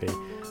McCarthy.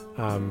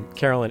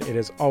 Carolyn, it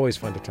is always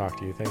fun to talk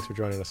to you. Thanks for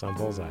joining us on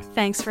Bullseye.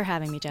 Thanks for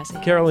having me, Jesse.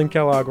 Carolyn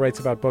Kellogg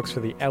writes about books for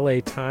the LA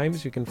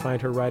Times. You can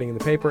find her writing in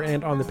the paper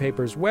and on the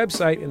paper's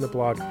website in the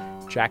blog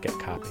Jacket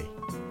Copy.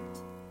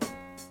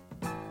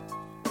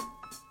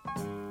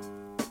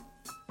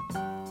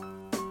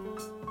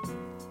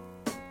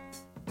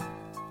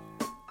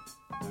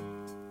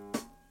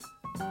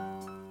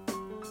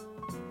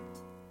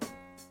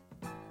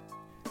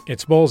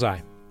 It's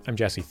Bullseye. I'm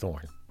Jesse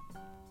Thorne.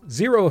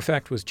 Zero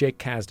Effect was Jake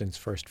Kasdan's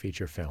first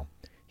feature film.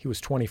 He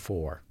was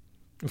 24.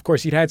 Of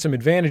course, he'd had some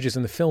advantages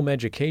in the film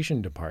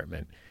education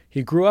department.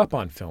 He grew up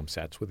on film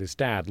sets with his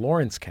dad,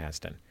 Lawrence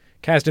Kasdan.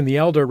 Kasdan the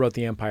Elder wrote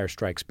The Empire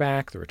Strikes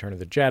Back, The Return of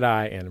the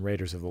Jedi, and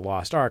Raiders of the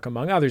Lost Ark,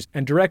 among others,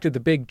 and directed The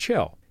Big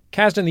Chill.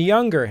 Kasdan the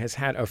Younger has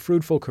had a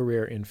fruitful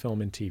career in film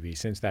and TV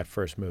since that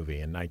first movie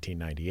in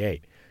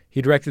 1998.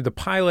 He directed the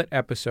pilot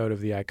episode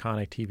of the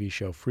iconic TV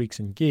show Freaks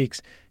and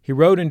Geeks. He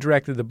wrote and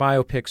directed the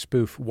biopic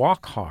spoof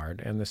Walk Hard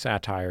and the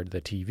satire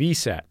The TV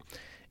Set.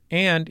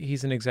 And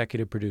he's an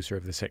executive producer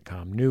of the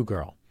sitcom New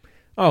Girl.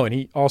 Oh, and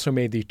he also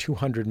made the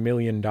 $200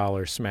 million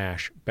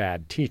smash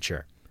Bad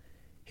Teacher.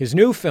 His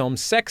new film,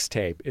 Sex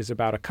Tape, is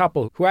about a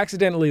couple who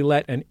accidentally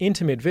let an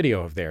intimate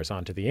video of theirs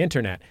onto the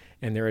internet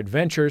and their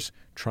adventures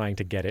trying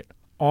to get it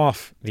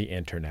off the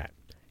internet.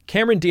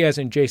 Cameron Diaz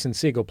and Jason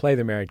Segel play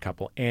the married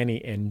couple,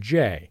 Annie and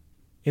Jay.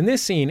 In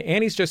this scene,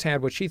 Annie's just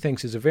had what she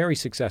thinks is a very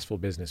successful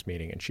business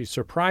meeting, and she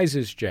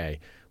surprises Jay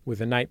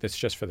with a night that's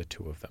just for the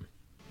two of them.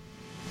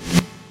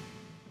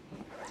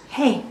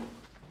 Hey.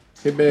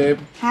 Hey, babe.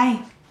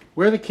 Hi.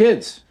 Where are the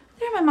kids?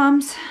 They're at my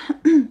mom's.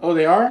 Oh,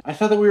 they are? I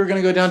thought that we were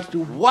going to go down to...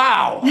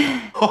 Wow!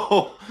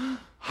 Oh,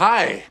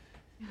 hi.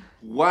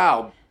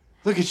 Wow.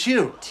 Look at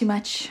you. Too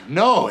much.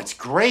 No, it's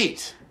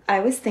great. I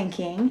was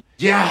thinking...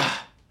 Yeah.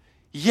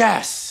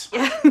 Yes.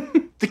 Yeah.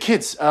 The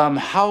kids,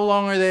 how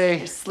long are they?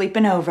 They're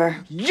sleeping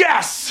over.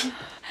 Yes!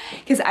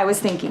 Because I was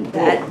thinking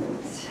that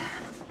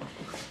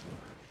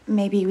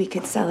maybe we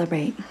could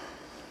celebrate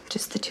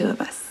just the two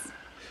of us.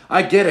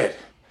 I get it.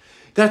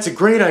 That's a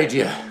great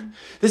idea.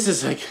 This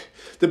is like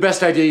the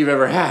best idea you've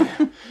ever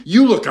had.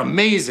 You look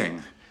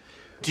amazing.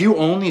 Do you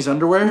own these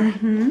underwear?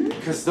 Mm-hmm.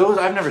 Because those,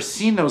 I've never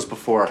seen those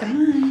before.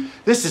 Come on.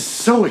 This is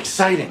so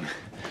exciting.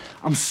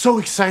 I'm so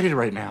excited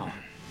right now.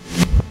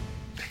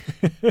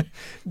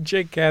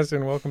 Jake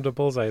Kasdan, welcome to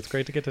Bullseye. It's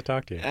great to get to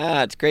talk to you.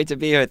 It's great to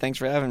be here. Thanks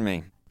for having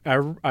me.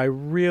 I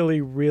really,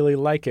 really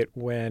like it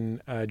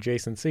when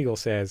Jason Segel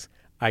says,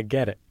 I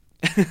get it.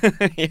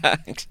 Yeah,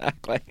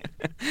 exactly.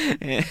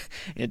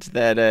 It's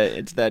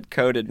that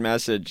coded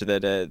message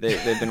that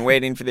they've been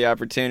waiting for the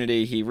opportunity.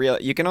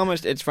 You can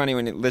almost, it's funny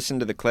when you listen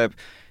to the clip,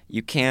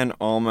 you can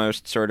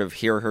almost sort of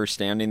hear her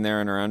standing there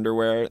in her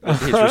underwear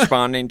that he's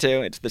responding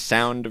to. It's the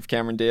sound of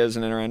Cameron Diaz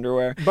in her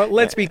underwear. But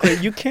let's be clear,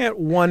 you can't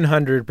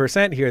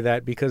 100% hear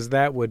that because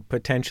that would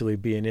potentially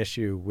be an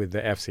issue with the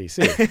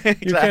FCC.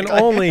 Exactly. You can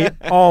only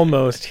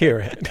almost hear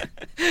it.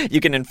 You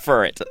can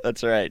infer it.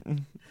 That's right.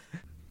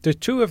 The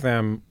two of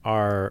them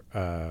are,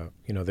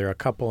 they're a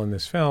couple in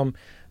this film,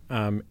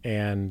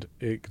 and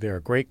they're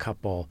a great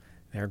couple.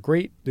 They're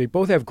great. They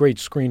both have great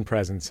screen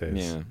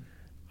presences. Yeah.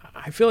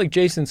 I feel like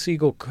Jason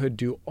Segel could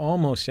do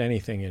almost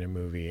anything in a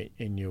movie,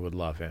 and you would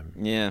love him.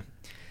 Yeah,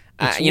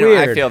 It's I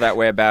weird. feel that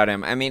way about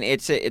him. I mean,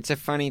 it's a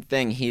funny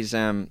thing. He's,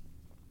 I've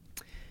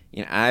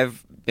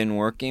been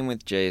working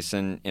with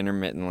Jason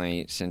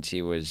intermittently since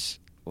he was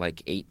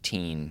like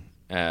 18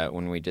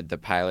 when we did the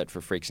pilot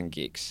for Freaks and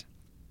Geeks.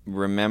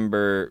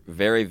 Remember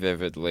very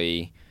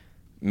vividly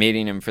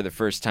meeting him for the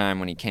first time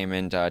when he came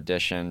in to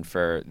audition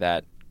for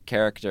that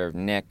character of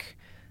Nick,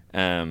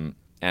 and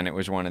it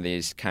was one of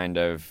these kind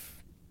of.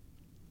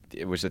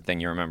 It was a thing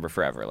you remember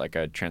forever, like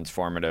a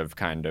transformative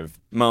kind of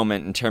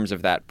moment in terms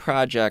of that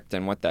project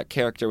and what that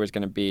character was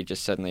going to be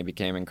just suddenly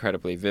became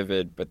incredibly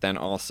vivid. But then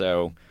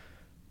also,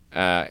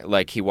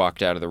 like he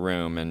walked out of the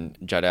room and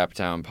Judd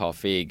Apatow and Paul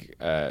Feig,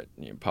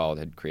 Paul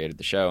had created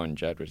the show and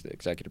Judd was the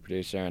executive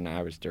producer and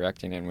I was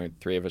directing it. And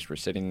three of us were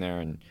sitting there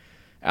and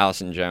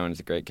Allison Jones,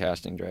 the great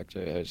casting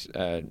director, was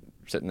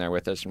sitting there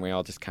with us and we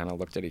all just kind of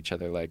looked at each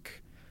other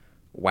like,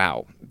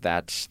 wow,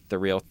 that's the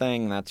real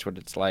thing. That's what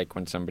it's like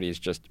when somebody's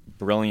just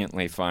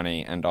brilliantly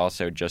funny and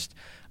also just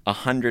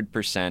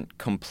 100%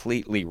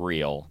 completely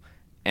real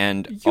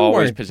and You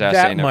always weren't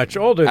possessing. that much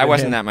older. I than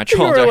wasn't him. that much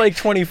you older. You were like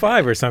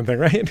 25 or something,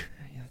 right?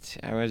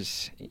 I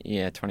was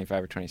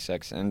 25 or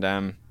 26,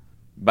 and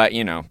but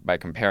by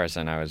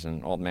comparison, I was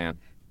an old man,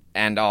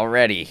 and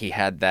already he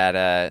had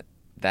that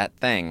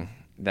thing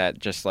that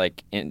just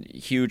like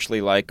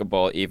hugely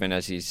likable, even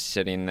as he's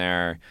sitting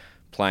there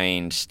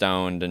playing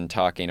stoned and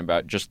talking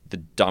about just the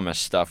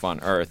dumbest stuff on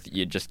earth.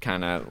 You just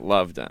kind of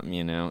loved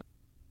him,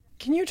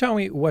 Can you tell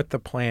me what the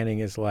planning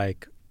is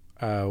like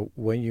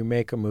when you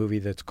make a movie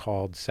that's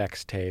called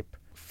Sex Tape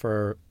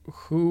for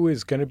who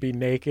is going to be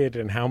naked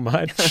and how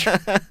much?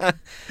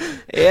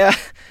 Yeah.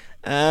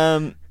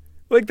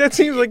 Like that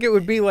seems like it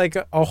would be like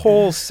a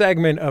whole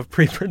segment of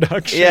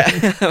pre-production.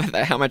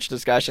 Yeah. How much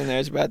discussion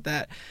there's about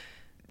that.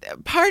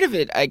 Part of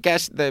it, I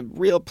guess, the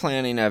real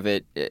planning of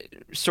it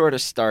sort of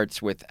starts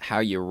with how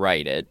you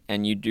write it,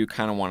 and you do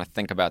kind of want to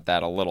think about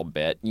that a little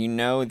bit. You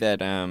know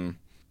that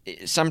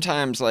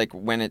sometimes, like,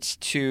 when it's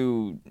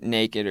too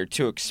naked or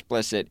too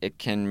explicit, it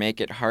can make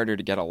it harder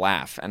to get a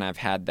laugh, and I've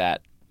had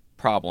that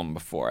problem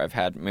before. I've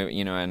had,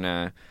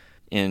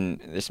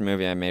 in this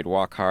movie I made,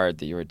 Walk Hard,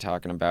 that you were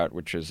talking about,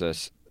 which was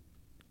this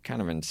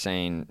kind of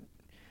insane...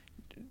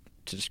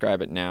 To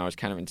describe it now is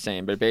kind of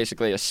insane, but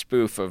basically a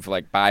spoof of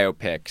like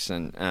biopics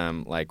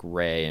and like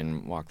Ray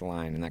and Walk the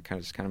Line and that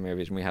kind of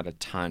movies. And we had a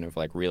ton of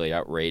like really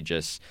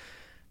outrageous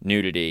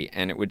nudity,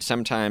 and it would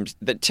sometimes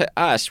that to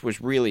us was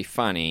really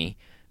funny,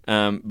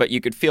 but you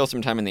could feel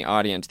sometime in the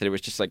audience that it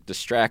was just like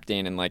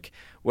distracting and like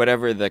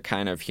whatever the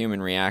kind of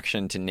human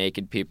reaction to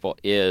naked people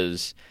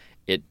is,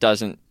 it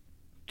doesn't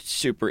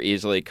super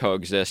easily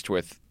coexist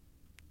with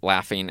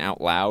laughing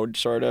out loud,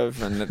 sort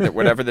of, and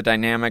whatever the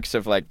dynamics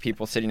of like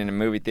people sitting in a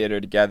movie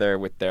theater together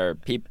with their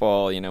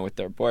people, with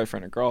their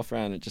boyfriend or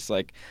girlfriend, it just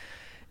like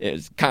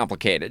is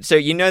complicated. So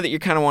that you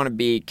kind of want to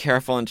be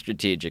careful and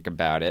strategic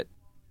about it.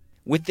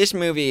 With this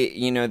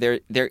movie,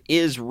 there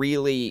is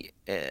really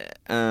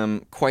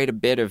quite a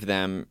bit of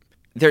them.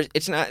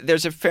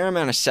 There's a fair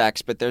amount of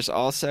sex, but there's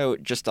also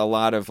just a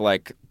lot of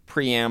like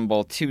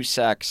preamble to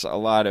sex, a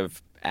lot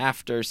of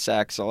after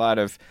sex, a lot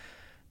of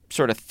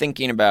sort of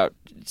thinking about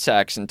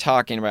sex and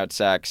talking about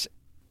sex.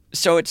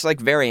 So it's like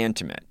very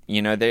intimate.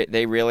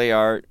 They really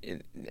are,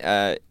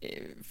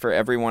 for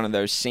every one of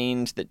those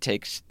scenes that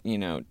takes,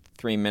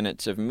 3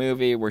 minutes of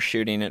movie, we're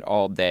shooting it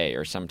all day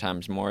or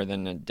sometimes more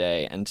than a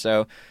day. And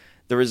so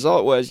the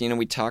result was,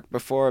 we talked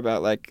before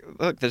about like,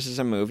 look, this is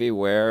a movie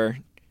where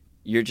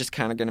you're just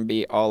kind of going to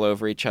be all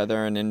over each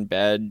other and in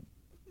bed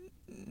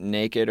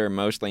naked or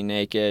mostly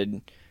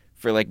naked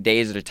for like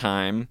days at a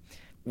time.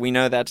 We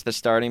know that's the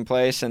starting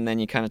place, and then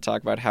you kind of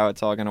talk about how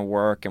it's all going to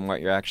work and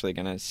what you're actually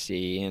going to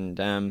see.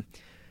 And,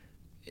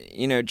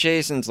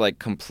 Jason's like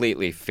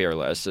completely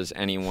fearless, as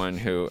anyone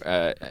who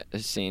has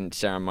seen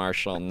Sarah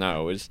Marshall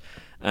knows.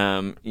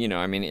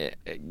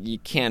 You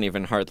can't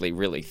even hardly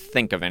really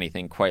think of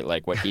anything quite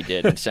like what he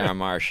did in Sarah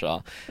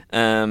Marshall.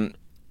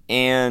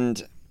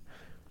 And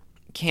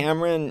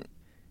Cameron,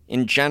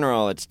 in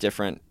general, it's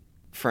different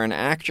for an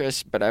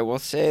actress, but I will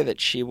say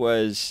that she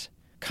was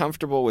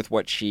comfortable with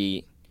what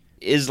she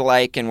is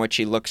like and what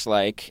she looks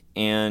like,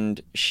 and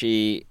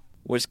she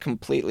was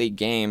completely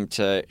game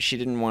to, she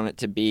didn't want it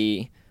to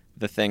be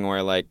the thing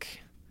where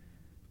like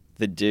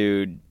the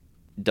dude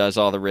does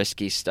all the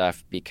risky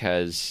stuff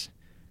because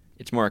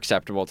it's more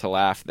acceptable to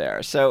laugh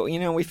there. So,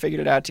 we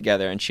figured it out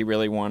together, and she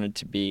really wanted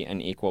to be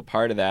an equal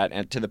part of that,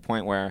 and to the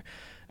point where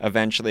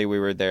eventually we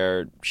were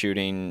there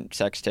shooting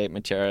sex tape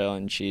material,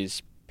 and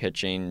she's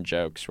pitching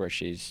jokes where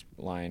she's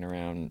lying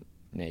around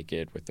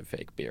naked with a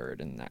fake beard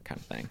and that kind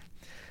of thing.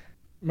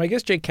 I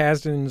guess Jake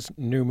Kasdan's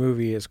new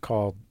movie is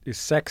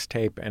Sex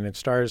Tape, and it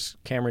stars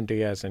Cameron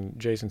Diaz and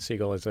Jason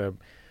Segel as a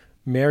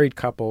married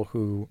couple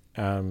who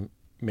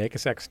make a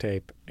sex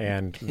tape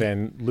and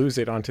then lose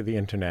it onto the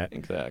internet.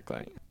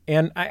 Exactly.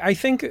 And I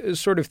think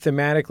sort of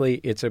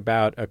thematically it's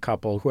about a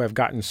couple who have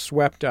gotten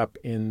swept up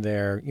in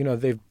their,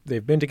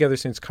 they've been together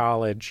since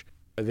college.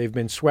 They've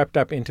been swept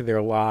up into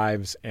their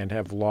lives and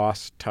have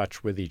lost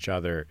touch with each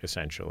other,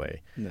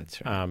 essentially. That's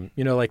right.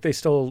 Like they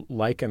still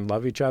like and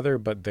love each other,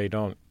 but they've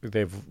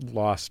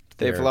lost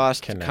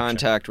connection.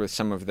 Contact with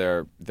some of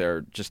their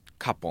just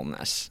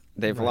coupleness.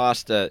 They've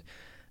lost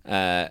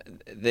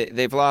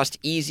they've lost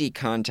easy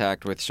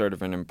contact with sort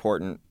of an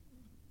important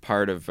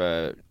part of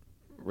a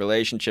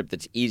relationship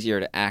that's easier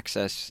to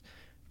access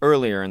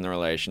earlier in the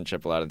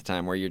relationship a lot of the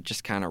time, where you're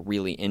just kind of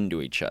really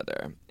into each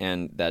other.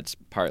 And that's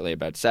partly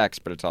about sex,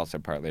 but it's also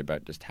partly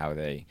about just how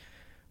they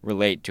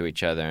relate to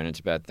each other, and it's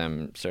about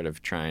them sort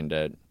of trying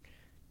to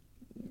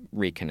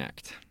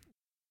reconnect.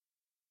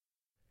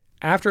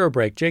 After a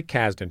break, Jake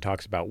Kasdan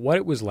talks about what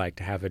it was like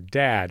to have a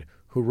dad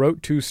who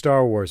wrote 2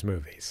 Star Wars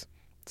movies.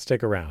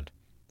 Stick around.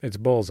 It's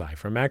Bullseye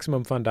from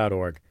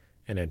MaximumFun.org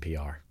and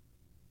NPR.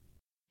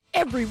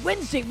 Every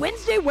Wednesday,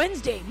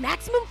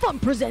 Maximum Fun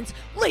presents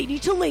Lady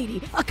to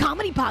Lady, a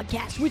comedy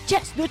podcast with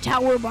Jess the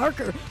Tower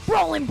Marker,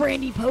 Brawlin'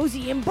 Brandy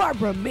Posey, and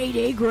Barbara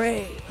Mayday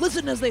Gray.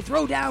 Listen as they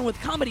throw down with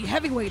comedy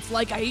heavyweights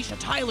like Aisha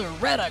Tyler,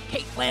 Retta,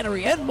 Kate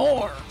Flannery, and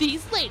more.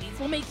 These ladies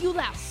will make you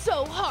laugh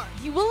so hard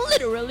you will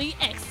literally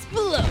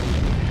explode.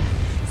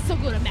 So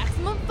go to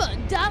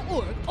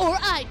MaximumFun.org or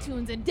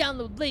iTunes and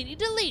download Lady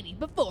to Lady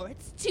before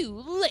it's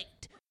too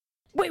late.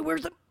 Wait,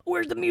 where's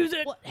the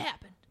music? What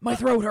happened? My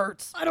throat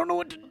hurts. I don't know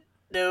what to do.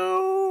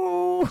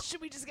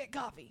 Should we just get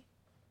coffee?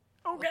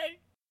 Okay.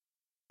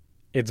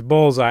 It's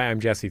Bullseye. I'm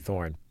Jesse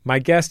Thorne. My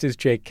guest is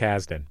Jake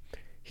Kasdan.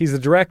 He's the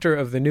director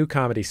of the new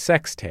comedy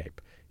Sex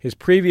Tape. His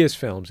previous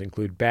films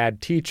include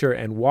Bad Teacher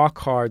and Walk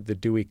Hard, the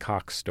Dewey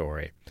Cox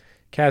Story.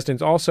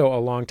 Kasdan's also a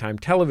longtime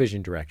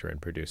television director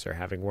and producer,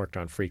 having worked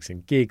on Freaks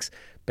and Geeks,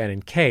 Ben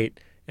and Kate,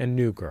 and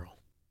New Girl.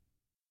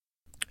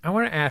 I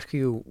want to ask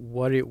you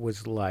what it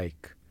was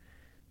like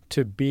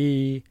to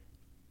be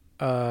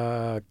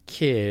a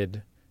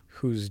kid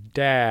whose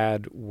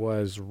dad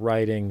was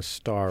writing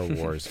Star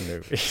Wars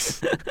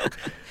movies.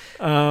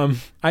 I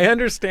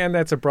understand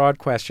that's a broad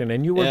question,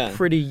 and you were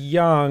pretty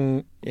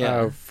young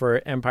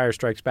for Empire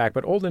Strikes Back,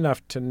 but old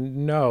enough to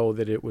know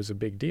that it was a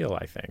big deal,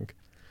 I think.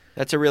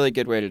 That's a really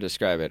good way to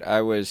describe it.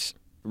 I was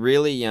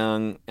really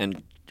young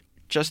and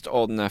just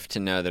old enough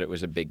to know that it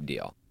was a big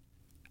deal.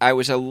 I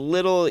was a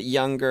little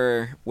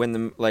younger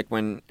when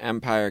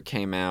Empire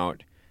came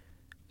out.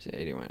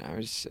 81. I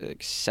was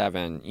like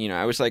 7.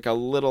 I was like a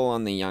little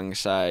on the young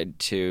side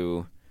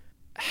to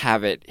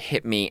have it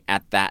hit me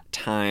at that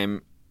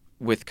time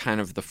with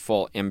kind of the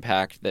full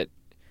impact that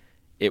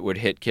it would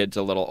hit kids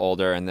a little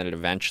older and that it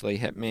eventually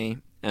hit me,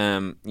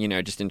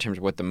 just in terms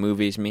of what the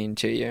movies mean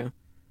to you.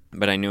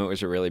 But I knew it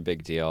was a really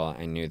big deal.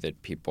 I knew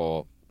that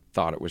people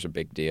thought it was a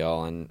big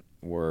deal and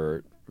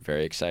were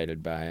very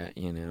excited by it,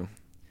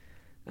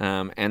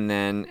 And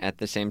then at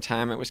the same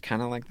time, it was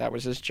kind of like that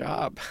was his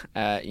job,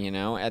 at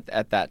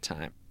that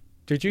time.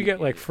 Did you get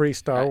like free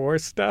Star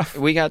Wars stuff?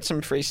 We got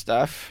some free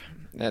stuff.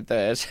 I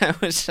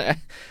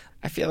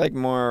feel like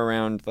more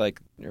around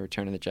like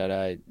Return of the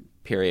Jedi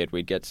period,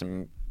 we'd get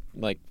some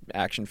like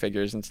action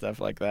figures and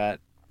stuff like that.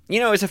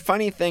 It was a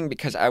funny thing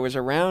because I was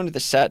around the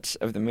sets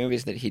of the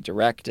movies that he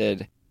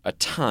directed a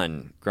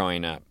ton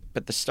growing up.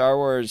 But the Star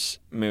Wars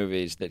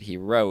movies that he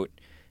wrote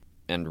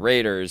and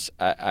Raiders,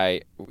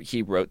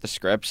 he wrote the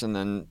scripts and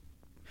then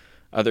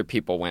other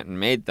people went and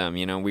made them.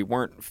 We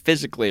weren't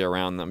physically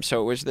around them.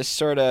 So it was this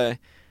sort of,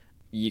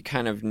 you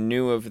kind of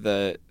knew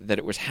that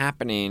it was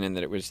happening and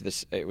that it was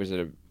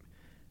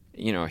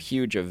a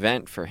huge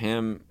event for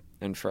him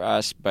and for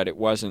us, but there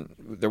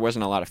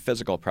wasn't a lot of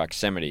physical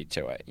proximity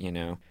to it,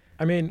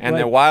 I mean, and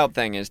the wild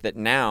thing is that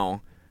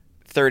now,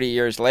 30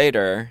 years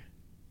later,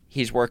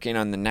 he's working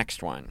on the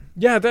next one.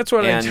 Yeah, that's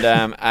what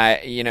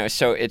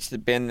so it's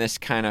been this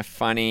kind of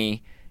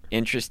funny,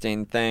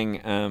 interesting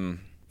thing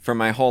for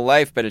my whole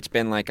life, but it's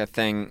been like a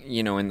thing,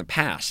 in the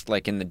past,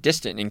 like in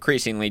the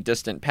increasingly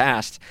distant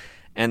past,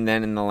 and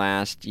then in the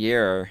last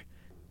year,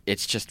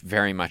 it's just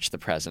very much the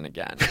present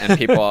again, and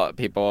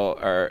people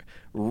are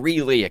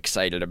really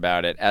excited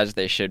about it, as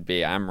they should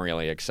be. I'm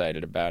really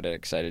excited about it,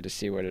 excited to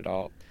see what it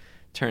all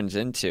turns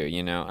into,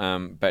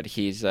 but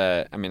he's,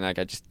 I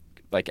just,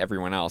 like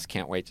everyone else,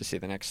 can't wait to see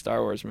the next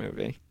Star Wars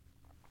movie.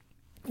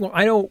 Well,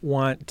 I don't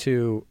want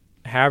to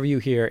have you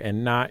here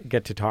and not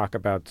get to talk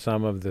about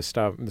some of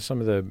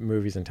the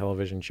movies and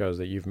television shows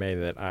that you've made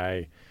that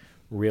I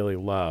really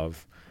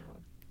love.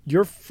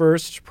 Your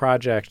first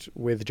project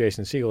with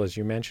Jason Segel, as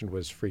you mentioned,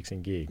 was Freaks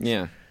and Geeks.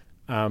 Yeah.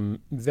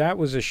 That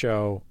was a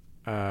show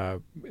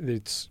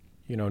that's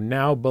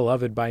now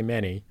beloved by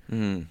many,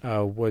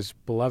 was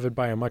beloved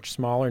by a much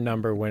smaller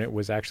number when it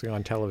was actually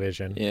on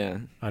television. Yeah.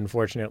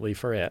 Unfortunately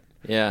for it.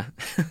 Yeah.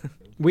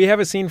 We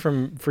have a scene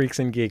from Freaks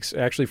and Geeks,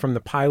 actually from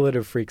the pilot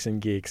of Freaks and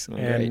Geeks. Oh,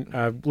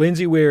 and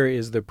Lindsay Weir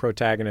is the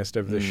protagonist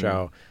of the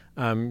show.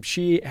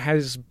 She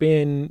has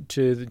been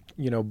to,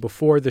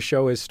 before the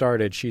show has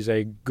started, she's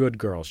a good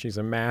girl. She's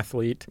a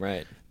mathlete.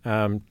 Right.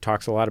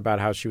 Talks a lot about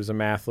how she was a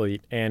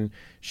mathlete. And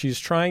she's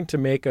trying to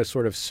make a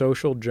sort of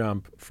social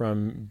jump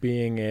from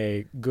being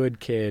a good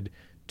kid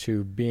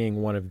to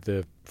being one of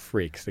the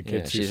freaks. The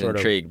kids she's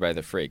intrigued by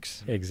the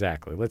freaks.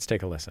 Exactly. Let's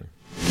take a listen.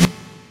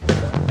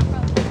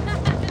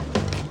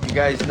 You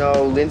guys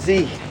know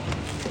Lindsay?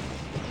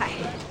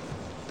 Hi.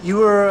 You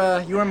were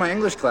in my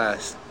English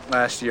class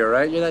last year,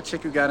 right? You're that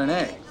chick who got an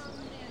A.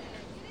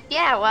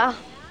 Yeah, well,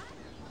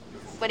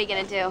 what are you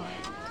gonna do?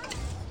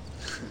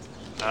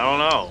 I don't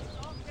know.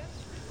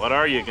 What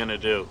are you gonna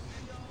do?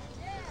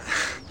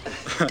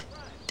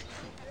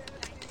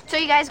 So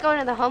you guys going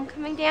to the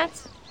homecoming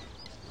dance?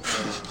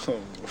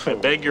 I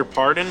beg your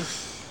pardon?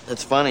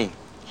 That's funny.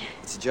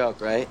 It's a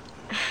joke, right?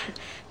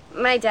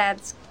 My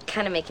dad's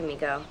kind of making me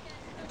go.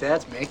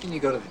 Dad's making you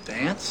go to the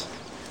dance?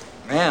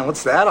 Man,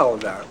 what's that all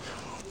about?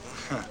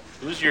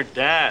 Who's your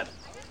dad?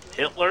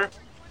 Hitler?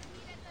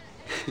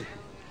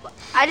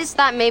 I just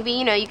thought maybe,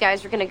 you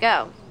guys were gonna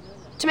go.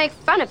 To make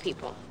fun of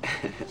people.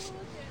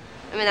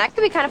 I mean, that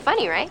could be kind of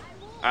funny, right?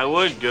 I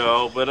would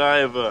go, but I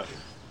have a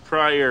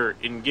prior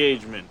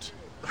engagement.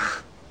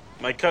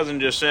 My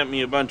cousin just sent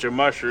me a bunch of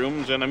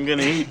mushrooms, and I'm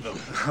gonna eat them.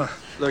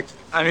 Look,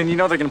 I mean,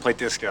 they're gonna play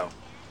disco,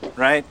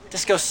 right?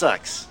 Disco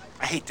sucks.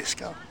 I hate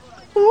disco.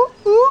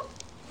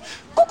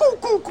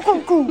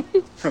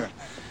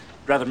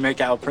 Rather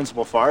make out with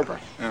Principal Farber,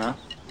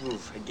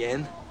 Oof,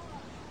 again?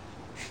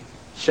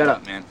 Shut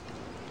up, man.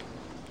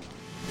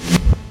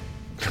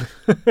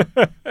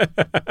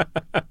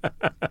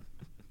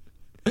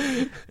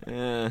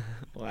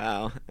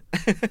 Wow.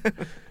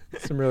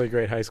 Some really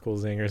great high school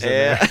zingers in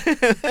there.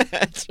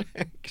 That's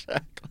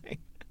right,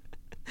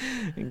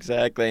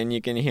 exactly. And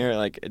you can hear,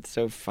 it's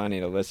so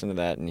funny to listen to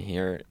that and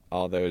hear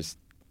all those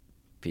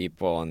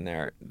people and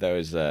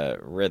those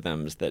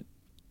rhythms that,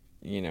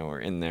 are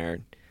in their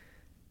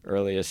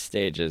earliest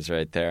stages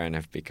right there and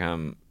have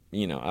become,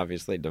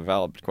 obviously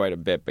developed quite a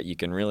bit, but you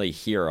can really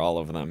hear all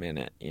of them in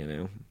it,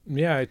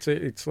 Yeah, it's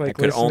like it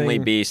could only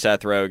be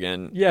Seth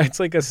Rogen. Yeah, it's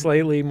like a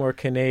slightly more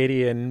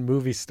Canadian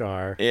movie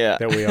star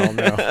that we all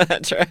know.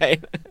 That's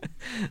right.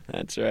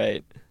 That's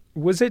right.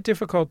 Was it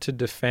difficult to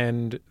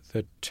defend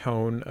the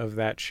tone of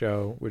that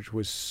show, which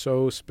was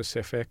so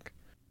specific?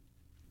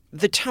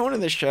 The tone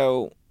of the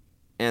show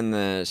and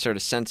the sort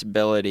of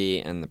sensibility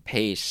and the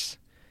pace,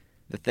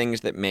 the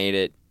things that made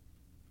it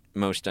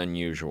most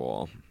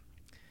unusual,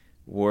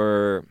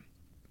 were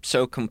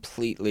so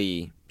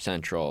completely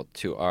central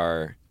to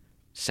our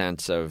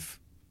sense of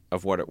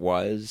what it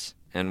was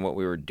and what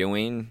we were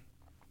doing.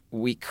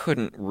 We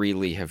couldn't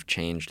really have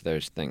changed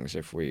those things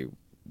if we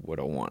would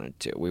have wanted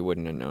to. We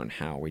wouldn't have known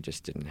how. We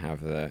just didn't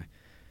have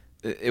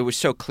it was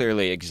so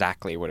clearly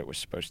exactly what it was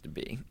supposed to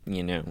be,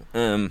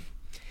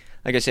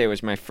 Like I say, it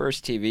was my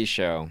first TV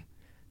show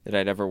that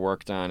I'd ever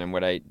worked on, and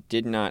what I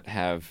did not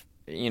have,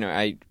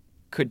 I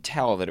could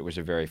tell that it was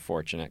a very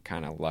fortunate,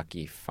 kind of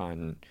lucky,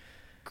 fun,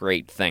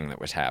 great thing that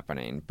was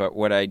happening. But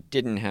what I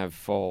didn't have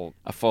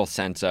a full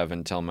sense of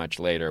until much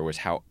later was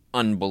how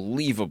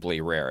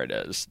unbelievably rare it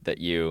is that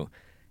you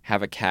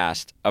have a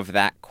cast of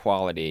that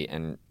quality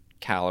and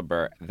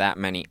caliber, that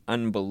many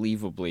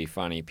unbelievably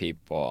funny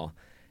people,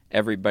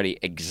 everybody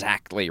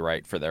exactly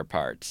right for their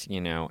parts,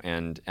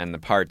 and the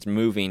parts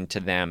moving to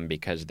them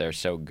because they're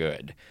so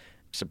good,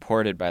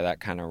 supported by that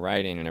kind of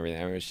writing and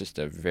everything. It was just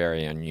a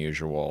very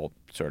unusual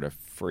sort of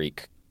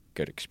freak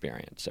good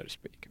experience, so to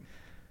speak.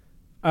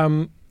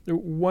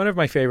 One of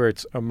my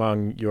favorites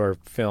among your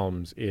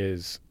films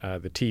is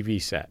The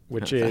TV Set,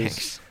 which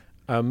is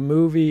a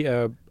movie,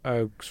 a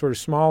sort of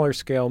smaller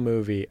scale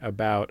movie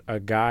about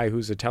a guy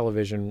who's a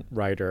television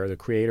writer, the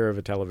creator of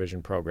a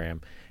television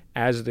program,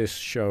 as this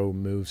show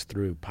moves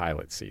through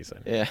pilot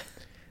season. Yeah.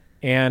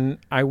 And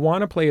I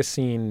want to play a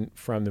scene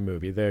from the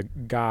movie. The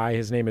guy,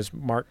 his name is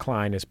Mark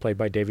Klein, is played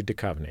by David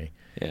Duchovny.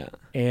 Yeah.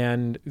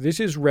 And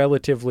this is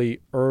relatively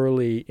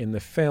early in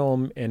the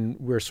film, and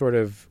we're sort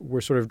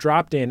of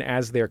dropped in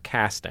as they're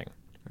casting.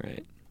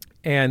 Right.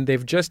 And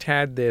they've just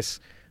had this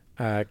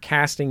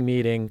casting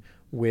meeting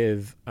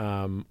with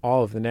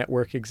all of the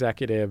network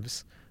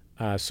executives.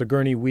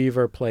 Sigourney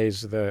Weaver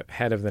plays the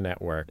head of the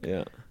network.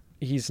 Yeah.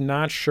 He's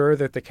not sure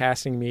that the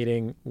casting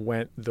meeting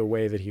went the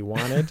way that he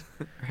wanted.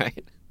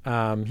 Right.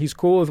 He's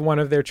cool with one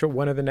of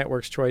the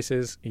network's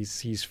choices. He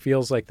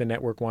feels like the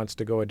network wants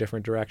to go a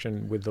different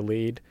direction with the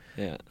lead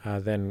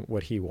than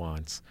what he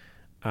wants.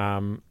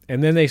 And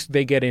then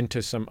they get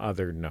into some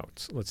other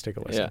notes. Let's take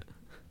a listen. Yeah.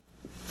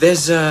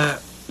 There's a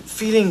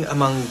feeling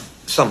among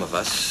some of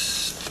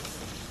us.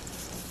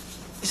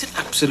 Is it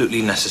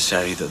absolutely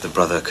necessary that the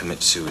brother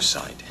commit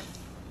suicide?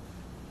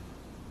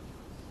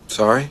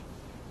 Sorry?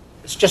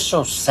 It's just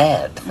so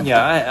sad.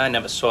 Yeah, I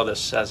never saw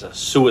this as a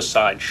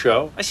suicide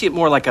show. I see it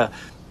more like a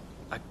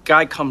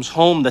guy comes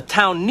home, the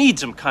town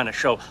needs him kind of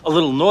show. A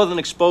little Northern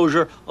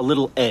Exposure, a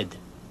little Ed.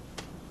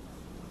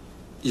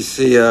 You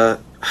see,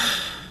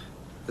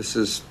 This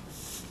is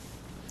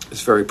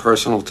very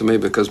personal to me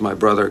because my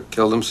brother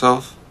killed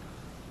himself.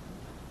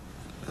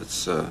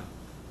 That's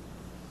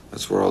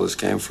where all this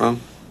came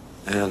from.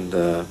 And,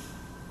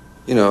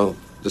 you know,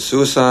 the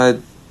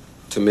suicide,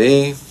 to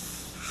me,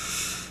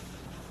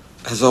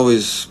 has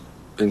always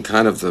been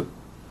kind of the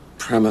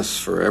premise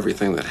for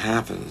everything that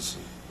happens.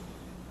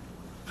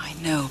 I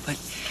know, but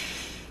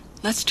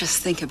let's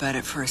just think about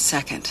it for a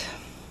second.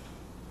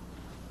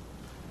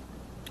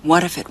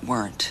 What if it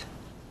weren't?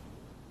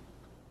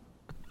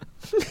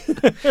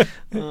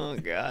 Oh,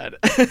 God.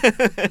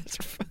 That's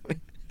funny.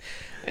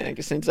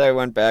 And since I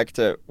went back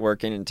to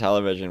working in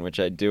television, which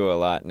I do a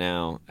lot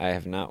now, I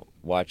have not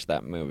watched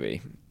that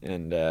movie.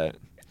 And now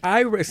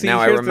I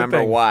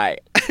remember why.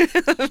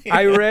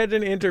 I read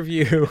an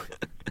interview.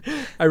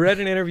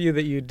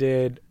 That you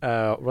did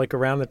like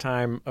around the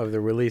time of the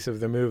release of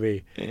the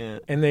movie. Yeah.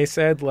 And they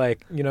said,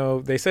 like, you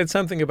know, they said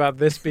something about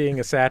this being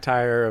a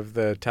satire of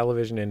the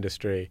television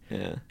industry.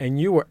 Yeah. And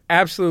you were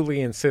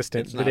absolutely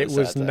insistent that it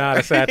was satire. not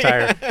a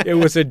satire. It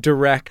was a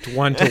direct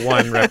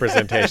one-to-one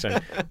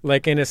representation.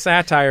 Like in a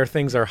satire,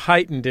 things are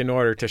heightened in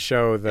order to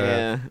show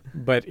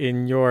but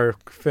in your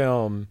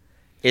film,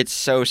 it's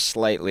so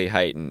slightly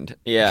heightened.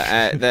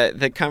 Yeah,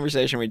 the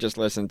conversation we just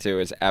listened to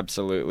is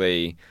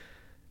absolutely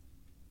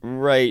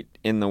right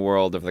in the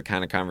world of the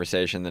kind of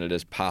conversation that it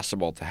is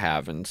possible to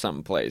have in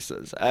some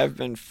places. I've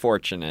been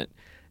fortunate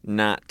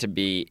not to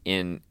be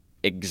in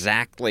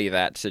exactly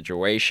that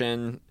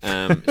situation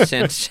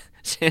since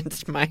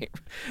my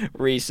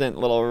recent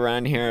little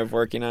run here of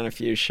working on a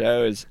few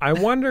shows. I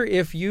wonder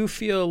if you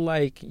feel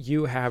like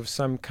you have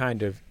some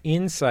kind of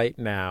insight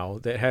now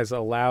that has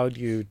allowed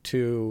you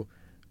to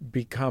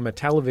become a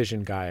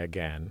television guy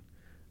again.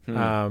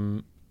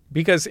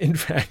 Because, in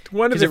fact,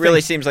 one of the it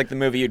really seems like the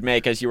movie you'd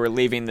make as you were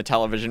leaving the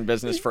television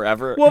business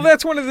forever. Well,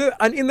 that's one of the...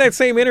 In that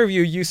same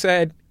interview, you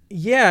said,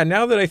 yeah,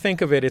 now that I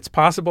think of it, it's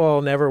possible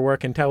I'll never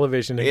work in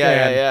television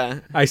again. Yeah.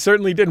 I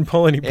certainly didn't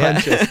pull any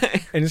punches.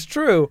 And it's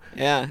true.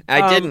 Yeah,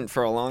 I didn't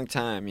for a long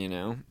time, you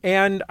know.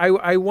 And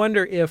I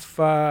wonder if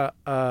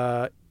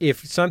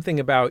something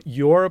about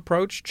your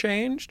approach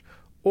changed,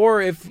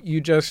 or if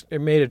you just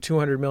made a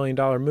 $200 million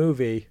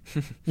movie,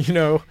 you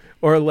know,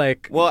 or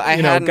like, well, I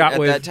you know, hadn't got at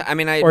with, that time. I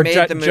mean, I or made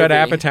Judd, the movie. Judd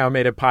Apatow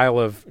made a pile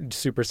of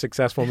super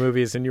successful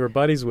movies, and you were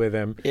buddies with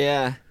him.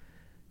 Yeah.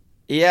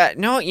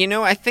 No, you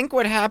know, I think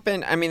what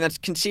happened. I mean, that's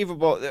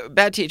conceivable.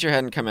 Bad Teacher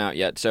hadn't come out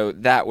yet, so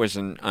that was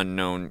an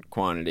unknown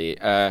quantity.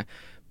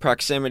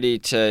 Proximity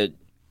to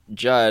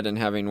Judd and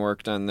having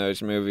worked on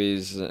those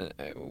movies,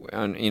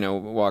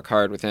 on Walk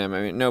Hard with him.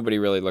 I mean, nobody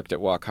really looked at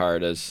Walk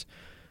Hard as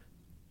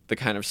the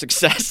kind of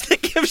success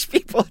that gives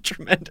people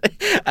tremendous.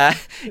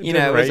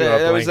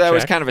 That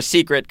was kind of a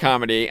secret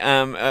comedy.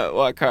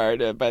 Walk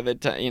Hard. By the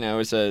time, it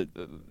was a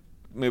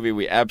movie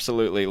we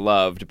absolutely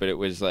loved, but it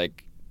was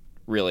like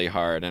really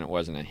hard and it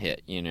wasn't a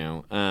hit.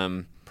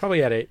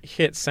 Probably had a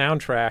hit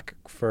soundtrack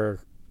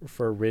for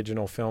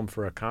original film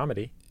for a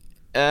comedy.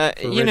 A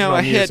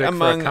hit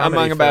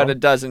among about a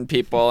dozen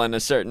people and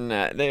a certain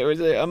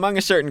among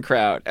a certain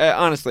crowd.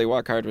 Honestly,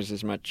 Walk Hard was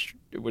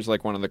it was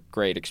like one of the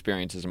great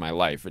experiences of my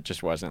life. It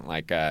just wasn't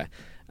like a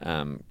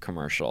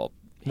commercial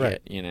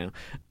hit,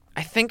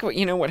 I think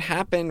what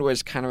happened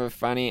was kind of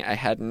funny. I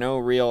had no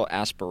real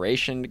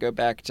aspiration to go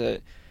back to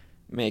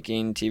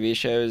making TV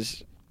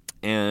shows,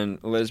 and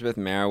Elizabeth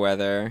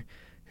Meriwether,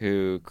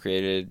 who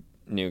created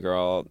New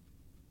Girl,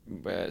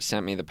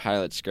 sent me the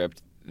pilot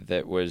script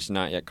that was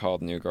not yet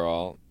called New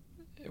Girl.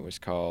 It was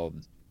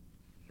called,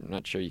 I'm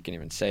not sure you can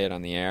even say it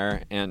on the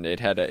air, and it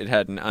had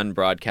an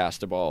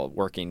unbroadcastable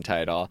working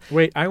title.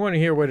 Wait, I want to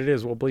hear what it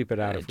is. We'll bleep it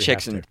out if we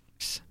Chicks have and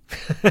Dicks.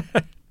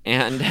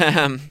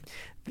 And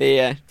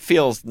the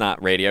feels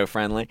not radio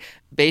friendly.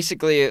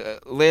 Basically,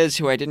 Liz,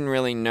 who I didn't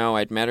really know,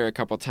 I'd met her a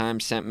couple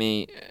times, sent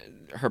me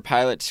her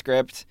pilot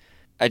script.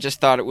 I just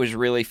thought it was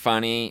really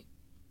funny,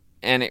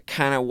 and it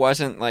kind of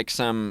wasn't like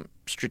some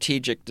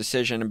strategic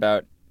decision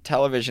about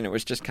television. It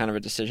was just kind of a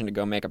decision to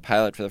go make a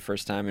pilot for the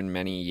first time in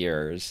many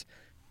years.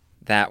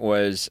 That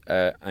was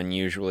an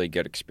unusually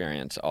good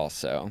experience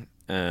also.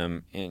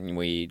 And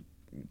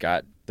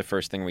the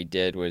first thing we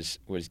did was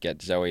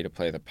get Zoe to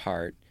play the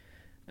part,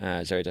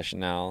 Zoe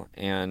Deschanel,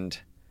 and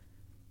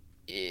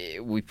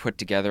we put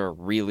together a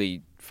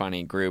really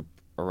funny group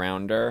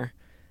around her.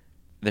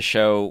 The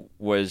show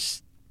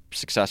was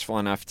successful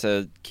enough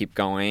to keep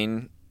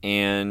going,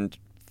 and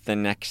the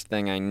next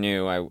thing I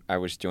knew, I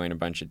was doing a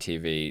bunch of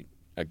TV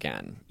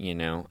again,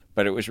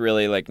 But it was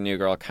really like New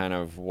Girl kind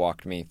of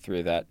walked me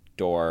through that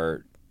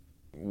door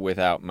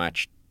without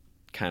much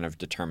kind of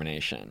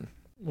determination.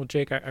 Well,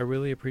 Jake, I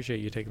really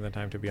appreciate you taking the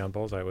time to be on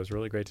Bullseye. It was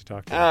really great to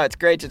talk to you. Oh, it's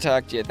great to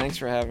talk to you. Thanks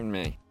for having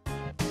me.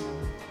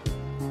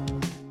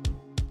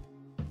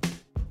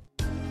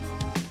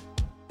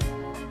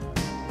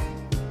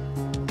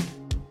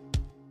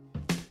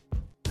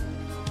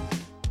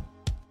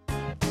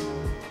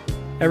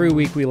 Every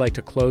week we like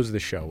to close the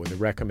show with a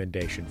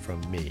recommendation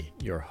from me,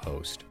 your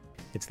host.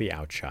 It's the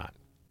Outshot.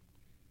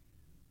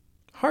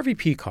 Harvey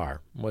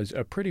Pekar was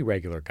a pretty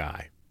regular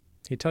guy.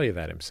 He'd tell you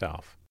that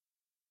himself.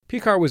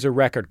 Picard was a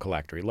record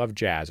collector. He loved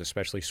jazz,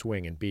 especially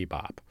swing and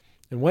bebop.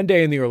 And one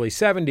day in the early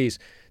 70s,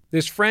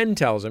 this friend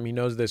tells him he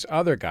knows this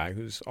other guy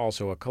who's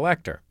also a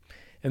collector.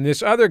 And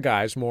this other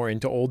guy's more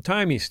into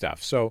old-timey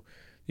stuff. So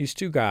these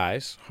two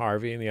guys,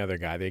 Harvey and the other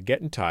guy, they get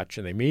in touch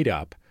and they meet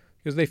up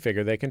because they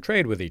figure they can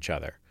trade with each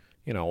other.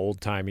 You know,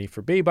 old-timey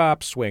for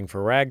bebop, swing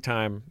for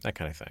ragtime, that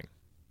kind of thing.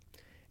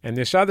 And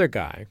this other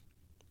guy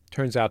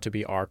turns out to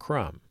be R.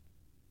 Crumb.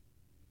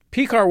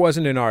 Picard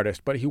wasn't an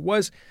artist, but he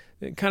was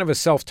kind of a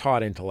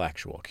self-taught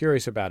intellectual,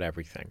 curious about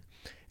everything.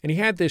 And he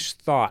had this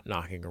thought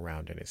knocking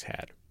around in his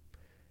head.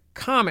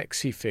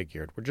 Comics, he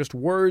figured, were just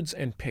words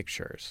and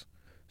pictures.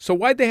 So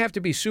why'd they have to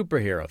be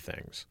superhero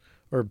things,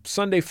 or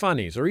Sunday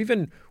funnies, or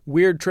even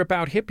weird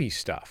trip-out hippie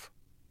stuff?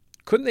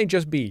 Couldn't they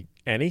just be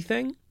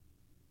anything?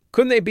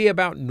 Couldn't they be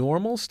about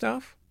normal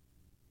stuff?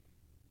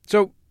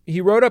 So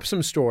he wrote up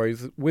some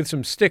stories with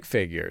some stick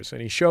figures,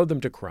 and he showed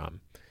them to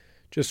Crumb,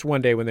 just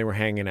one day when they were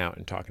hanging out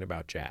and talking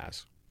about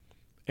jazz.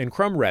 And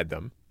Crumb read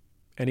them,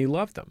 and he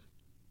loved them.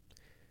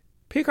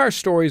 Picard's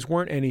stories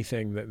weren't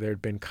anything that there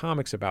had been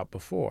comics about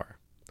before.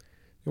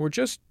 They were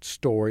just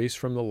stories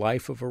from the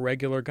life of a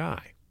regular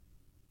guy.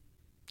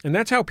 And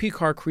that's how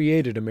Picard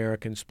created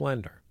American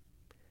Splendor,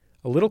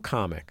 a little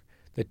comic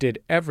that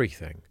did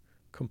everything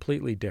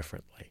completely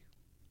differently.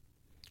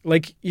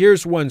 Like,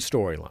 here's one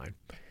storyline.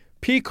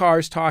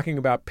 Picard's talking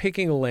about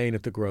picking a lane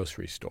at the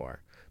grocery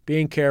store,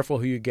 being careful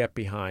who you get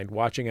behind,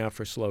 watching out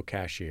for slow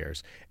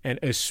cashiers, and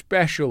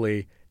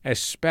especially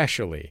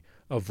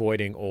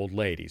avoiding old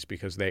ladies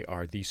because they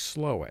are the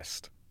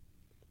slowest.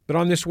 But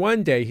on this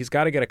one day, he's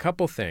got to get a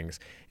couple things,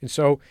 and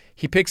so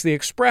he picks the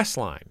express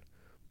line.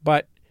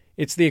 But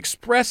it's the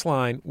express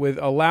line with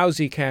a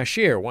lousy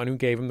cashier, one who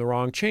gave him the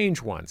wrong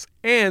change once.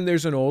 And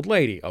there's an old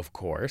lady, of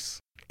course.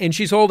 And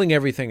she's holding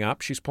everything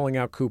up. She's pulling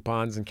out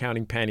coupons and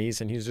counting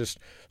pennies, and he's just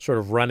sort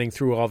of running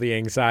through all the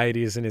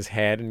anxieties in his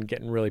head and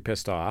getting really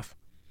pissed off.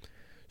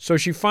 So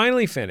she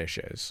finally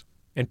finishes,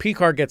 and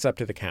Picard gets up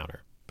to the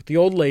counter. But the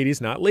old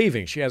lady's not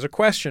leaving. She has a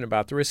question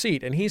about the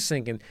receipt, and he's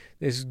thinking,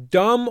 this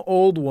dumb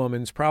old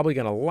woman's probably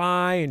going to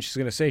lie, and she's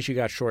going to say she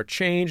got short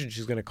change, and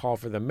she's going to call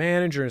for the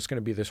manager, and it's going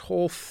to be this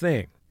whole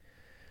thing.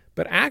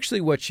 But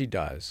actually what she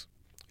does,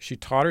 she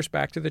totters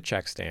back to the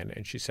check stand,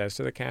 and she says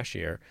to the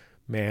cashier,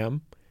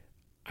 "Ma'am,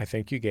 I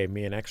think you gave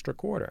me an extra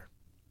quarter."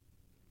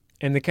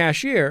 And the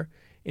cashier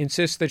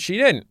insists that she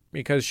didn't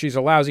because she's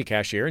a lousy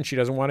cashier and she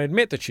doesn't want to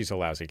admit that she's a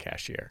lousy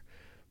cashier.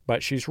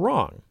 But she's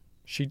wrong.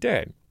 She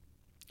did.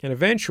 And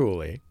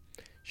eventually,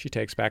 she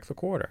takes back the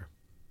quarter.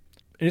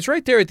 And it's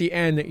right there at the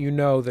end that you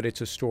know that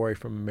it's a story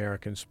from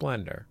American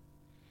Splendor.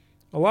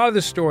 A lot of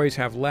the stories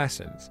have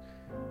lessons,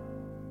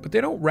 but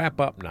they don't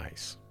wrap up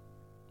nice.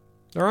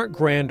 There aren't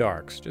grand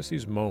arcs, just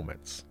these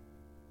moments.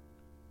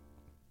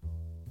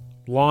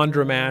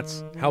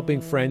 Laundromats,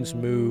 helping friends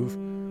move,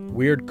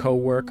 weird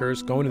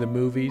coworkers, going to the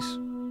movies.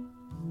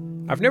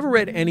 I've never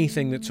read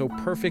anything that so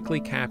perfectly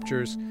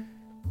captures,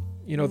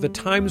 the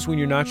times when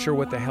you're not sure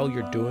what the hell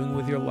you're doing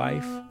with your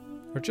life,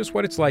 or just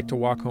what it's like to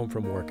walk home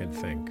from work and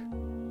think.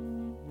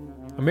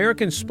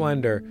 American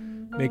Splendor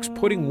makes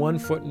putting one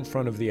foot in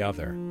front of the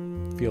other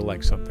feel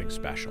like something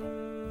special.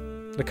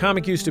 The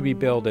comic used to be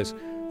billed as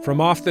 "From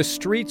Off the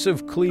Streets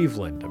of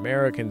Cleveland,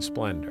 American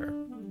Splendor."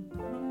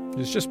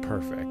 It's just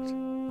perfect.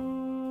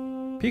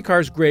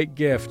 Picard's great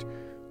gift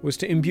was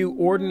to imbue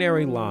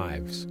ordinary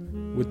lives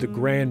with the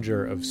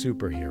grandeur of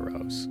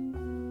superheroes.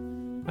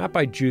 Not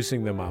by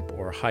juicing them up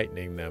or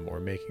heightening them or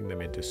making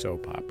them into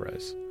soap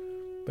operas,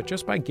 but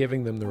just by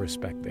giving them the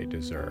respect they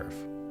deserve.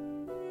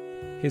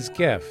 His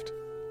gift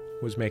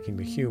was making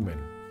the human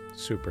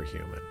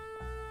superhuman.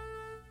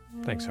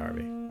 Thanks,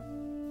 Harvey.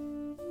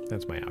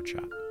 That's my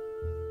outshot.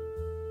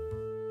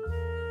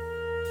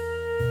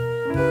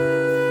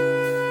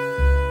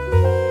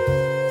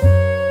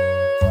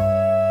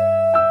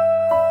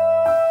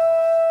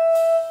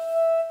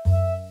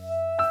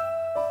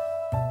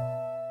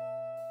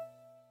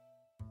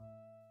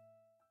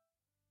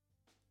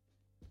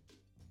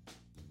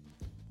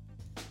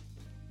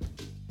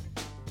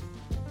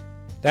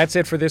 That's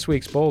it for this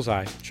week's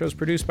Bullseye. The show's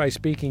produced by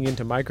Speaking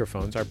Into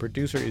Microphones. Our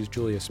producer is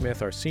Julia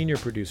Smith. Our senior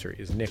producer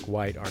is Nick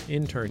White. Our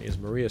intern is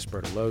Maria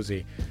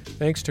Spertolozzi.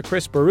 Thanks to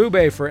Chris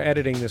Berube for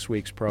editing this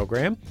week's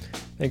program.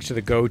 Thanks to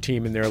the Go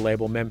team and their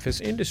label Memphis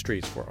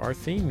Industries for our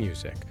theme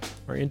music.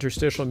 Our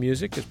interstitial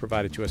music is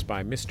provided to us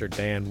by Mr.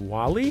 Dan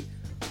Wally.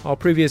 All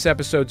previous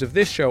episodes of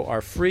this show are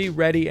free,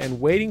 ready,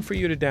 and waiting for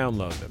you to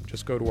download them.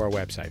 Just go to our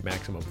website,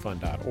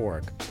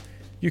 MaximumFun.org.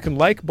 You can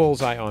like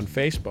Bullseye on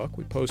Facebook.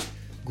 We post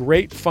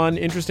great, fun,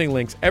 interesting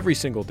links every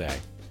single day.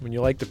 When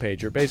you like the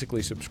page, you're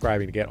basically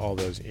subscribing to get all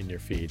those in your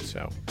feed.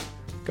 So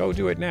go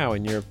do it now,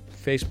 and your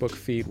Facebook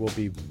feed will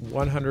be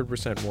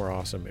 100% more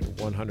awesome and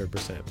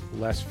 100%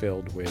 less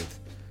filled with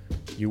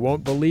 "you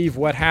won't believe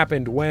what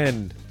happened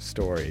when"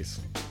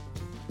 stories.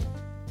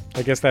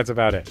 I guess that's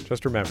about it.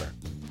 Just remember,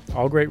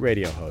 all great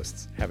radio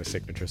hosts have a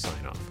signature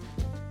sign-off.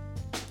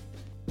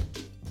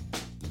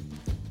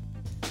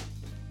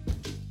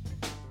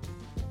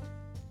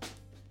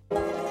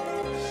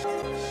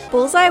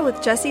 Bullseye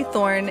with Jesse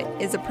Thorne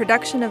is a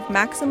production of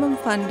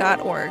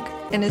MaximumFun.org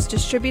and is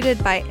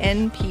distributed by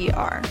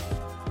NPR.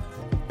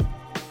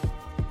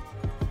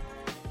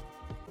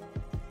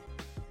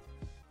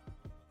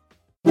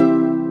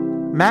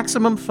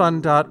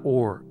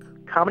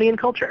 MaximumFun.org. Comedy and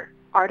culture.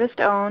 Artist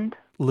owned.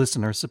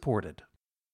 Listener supported.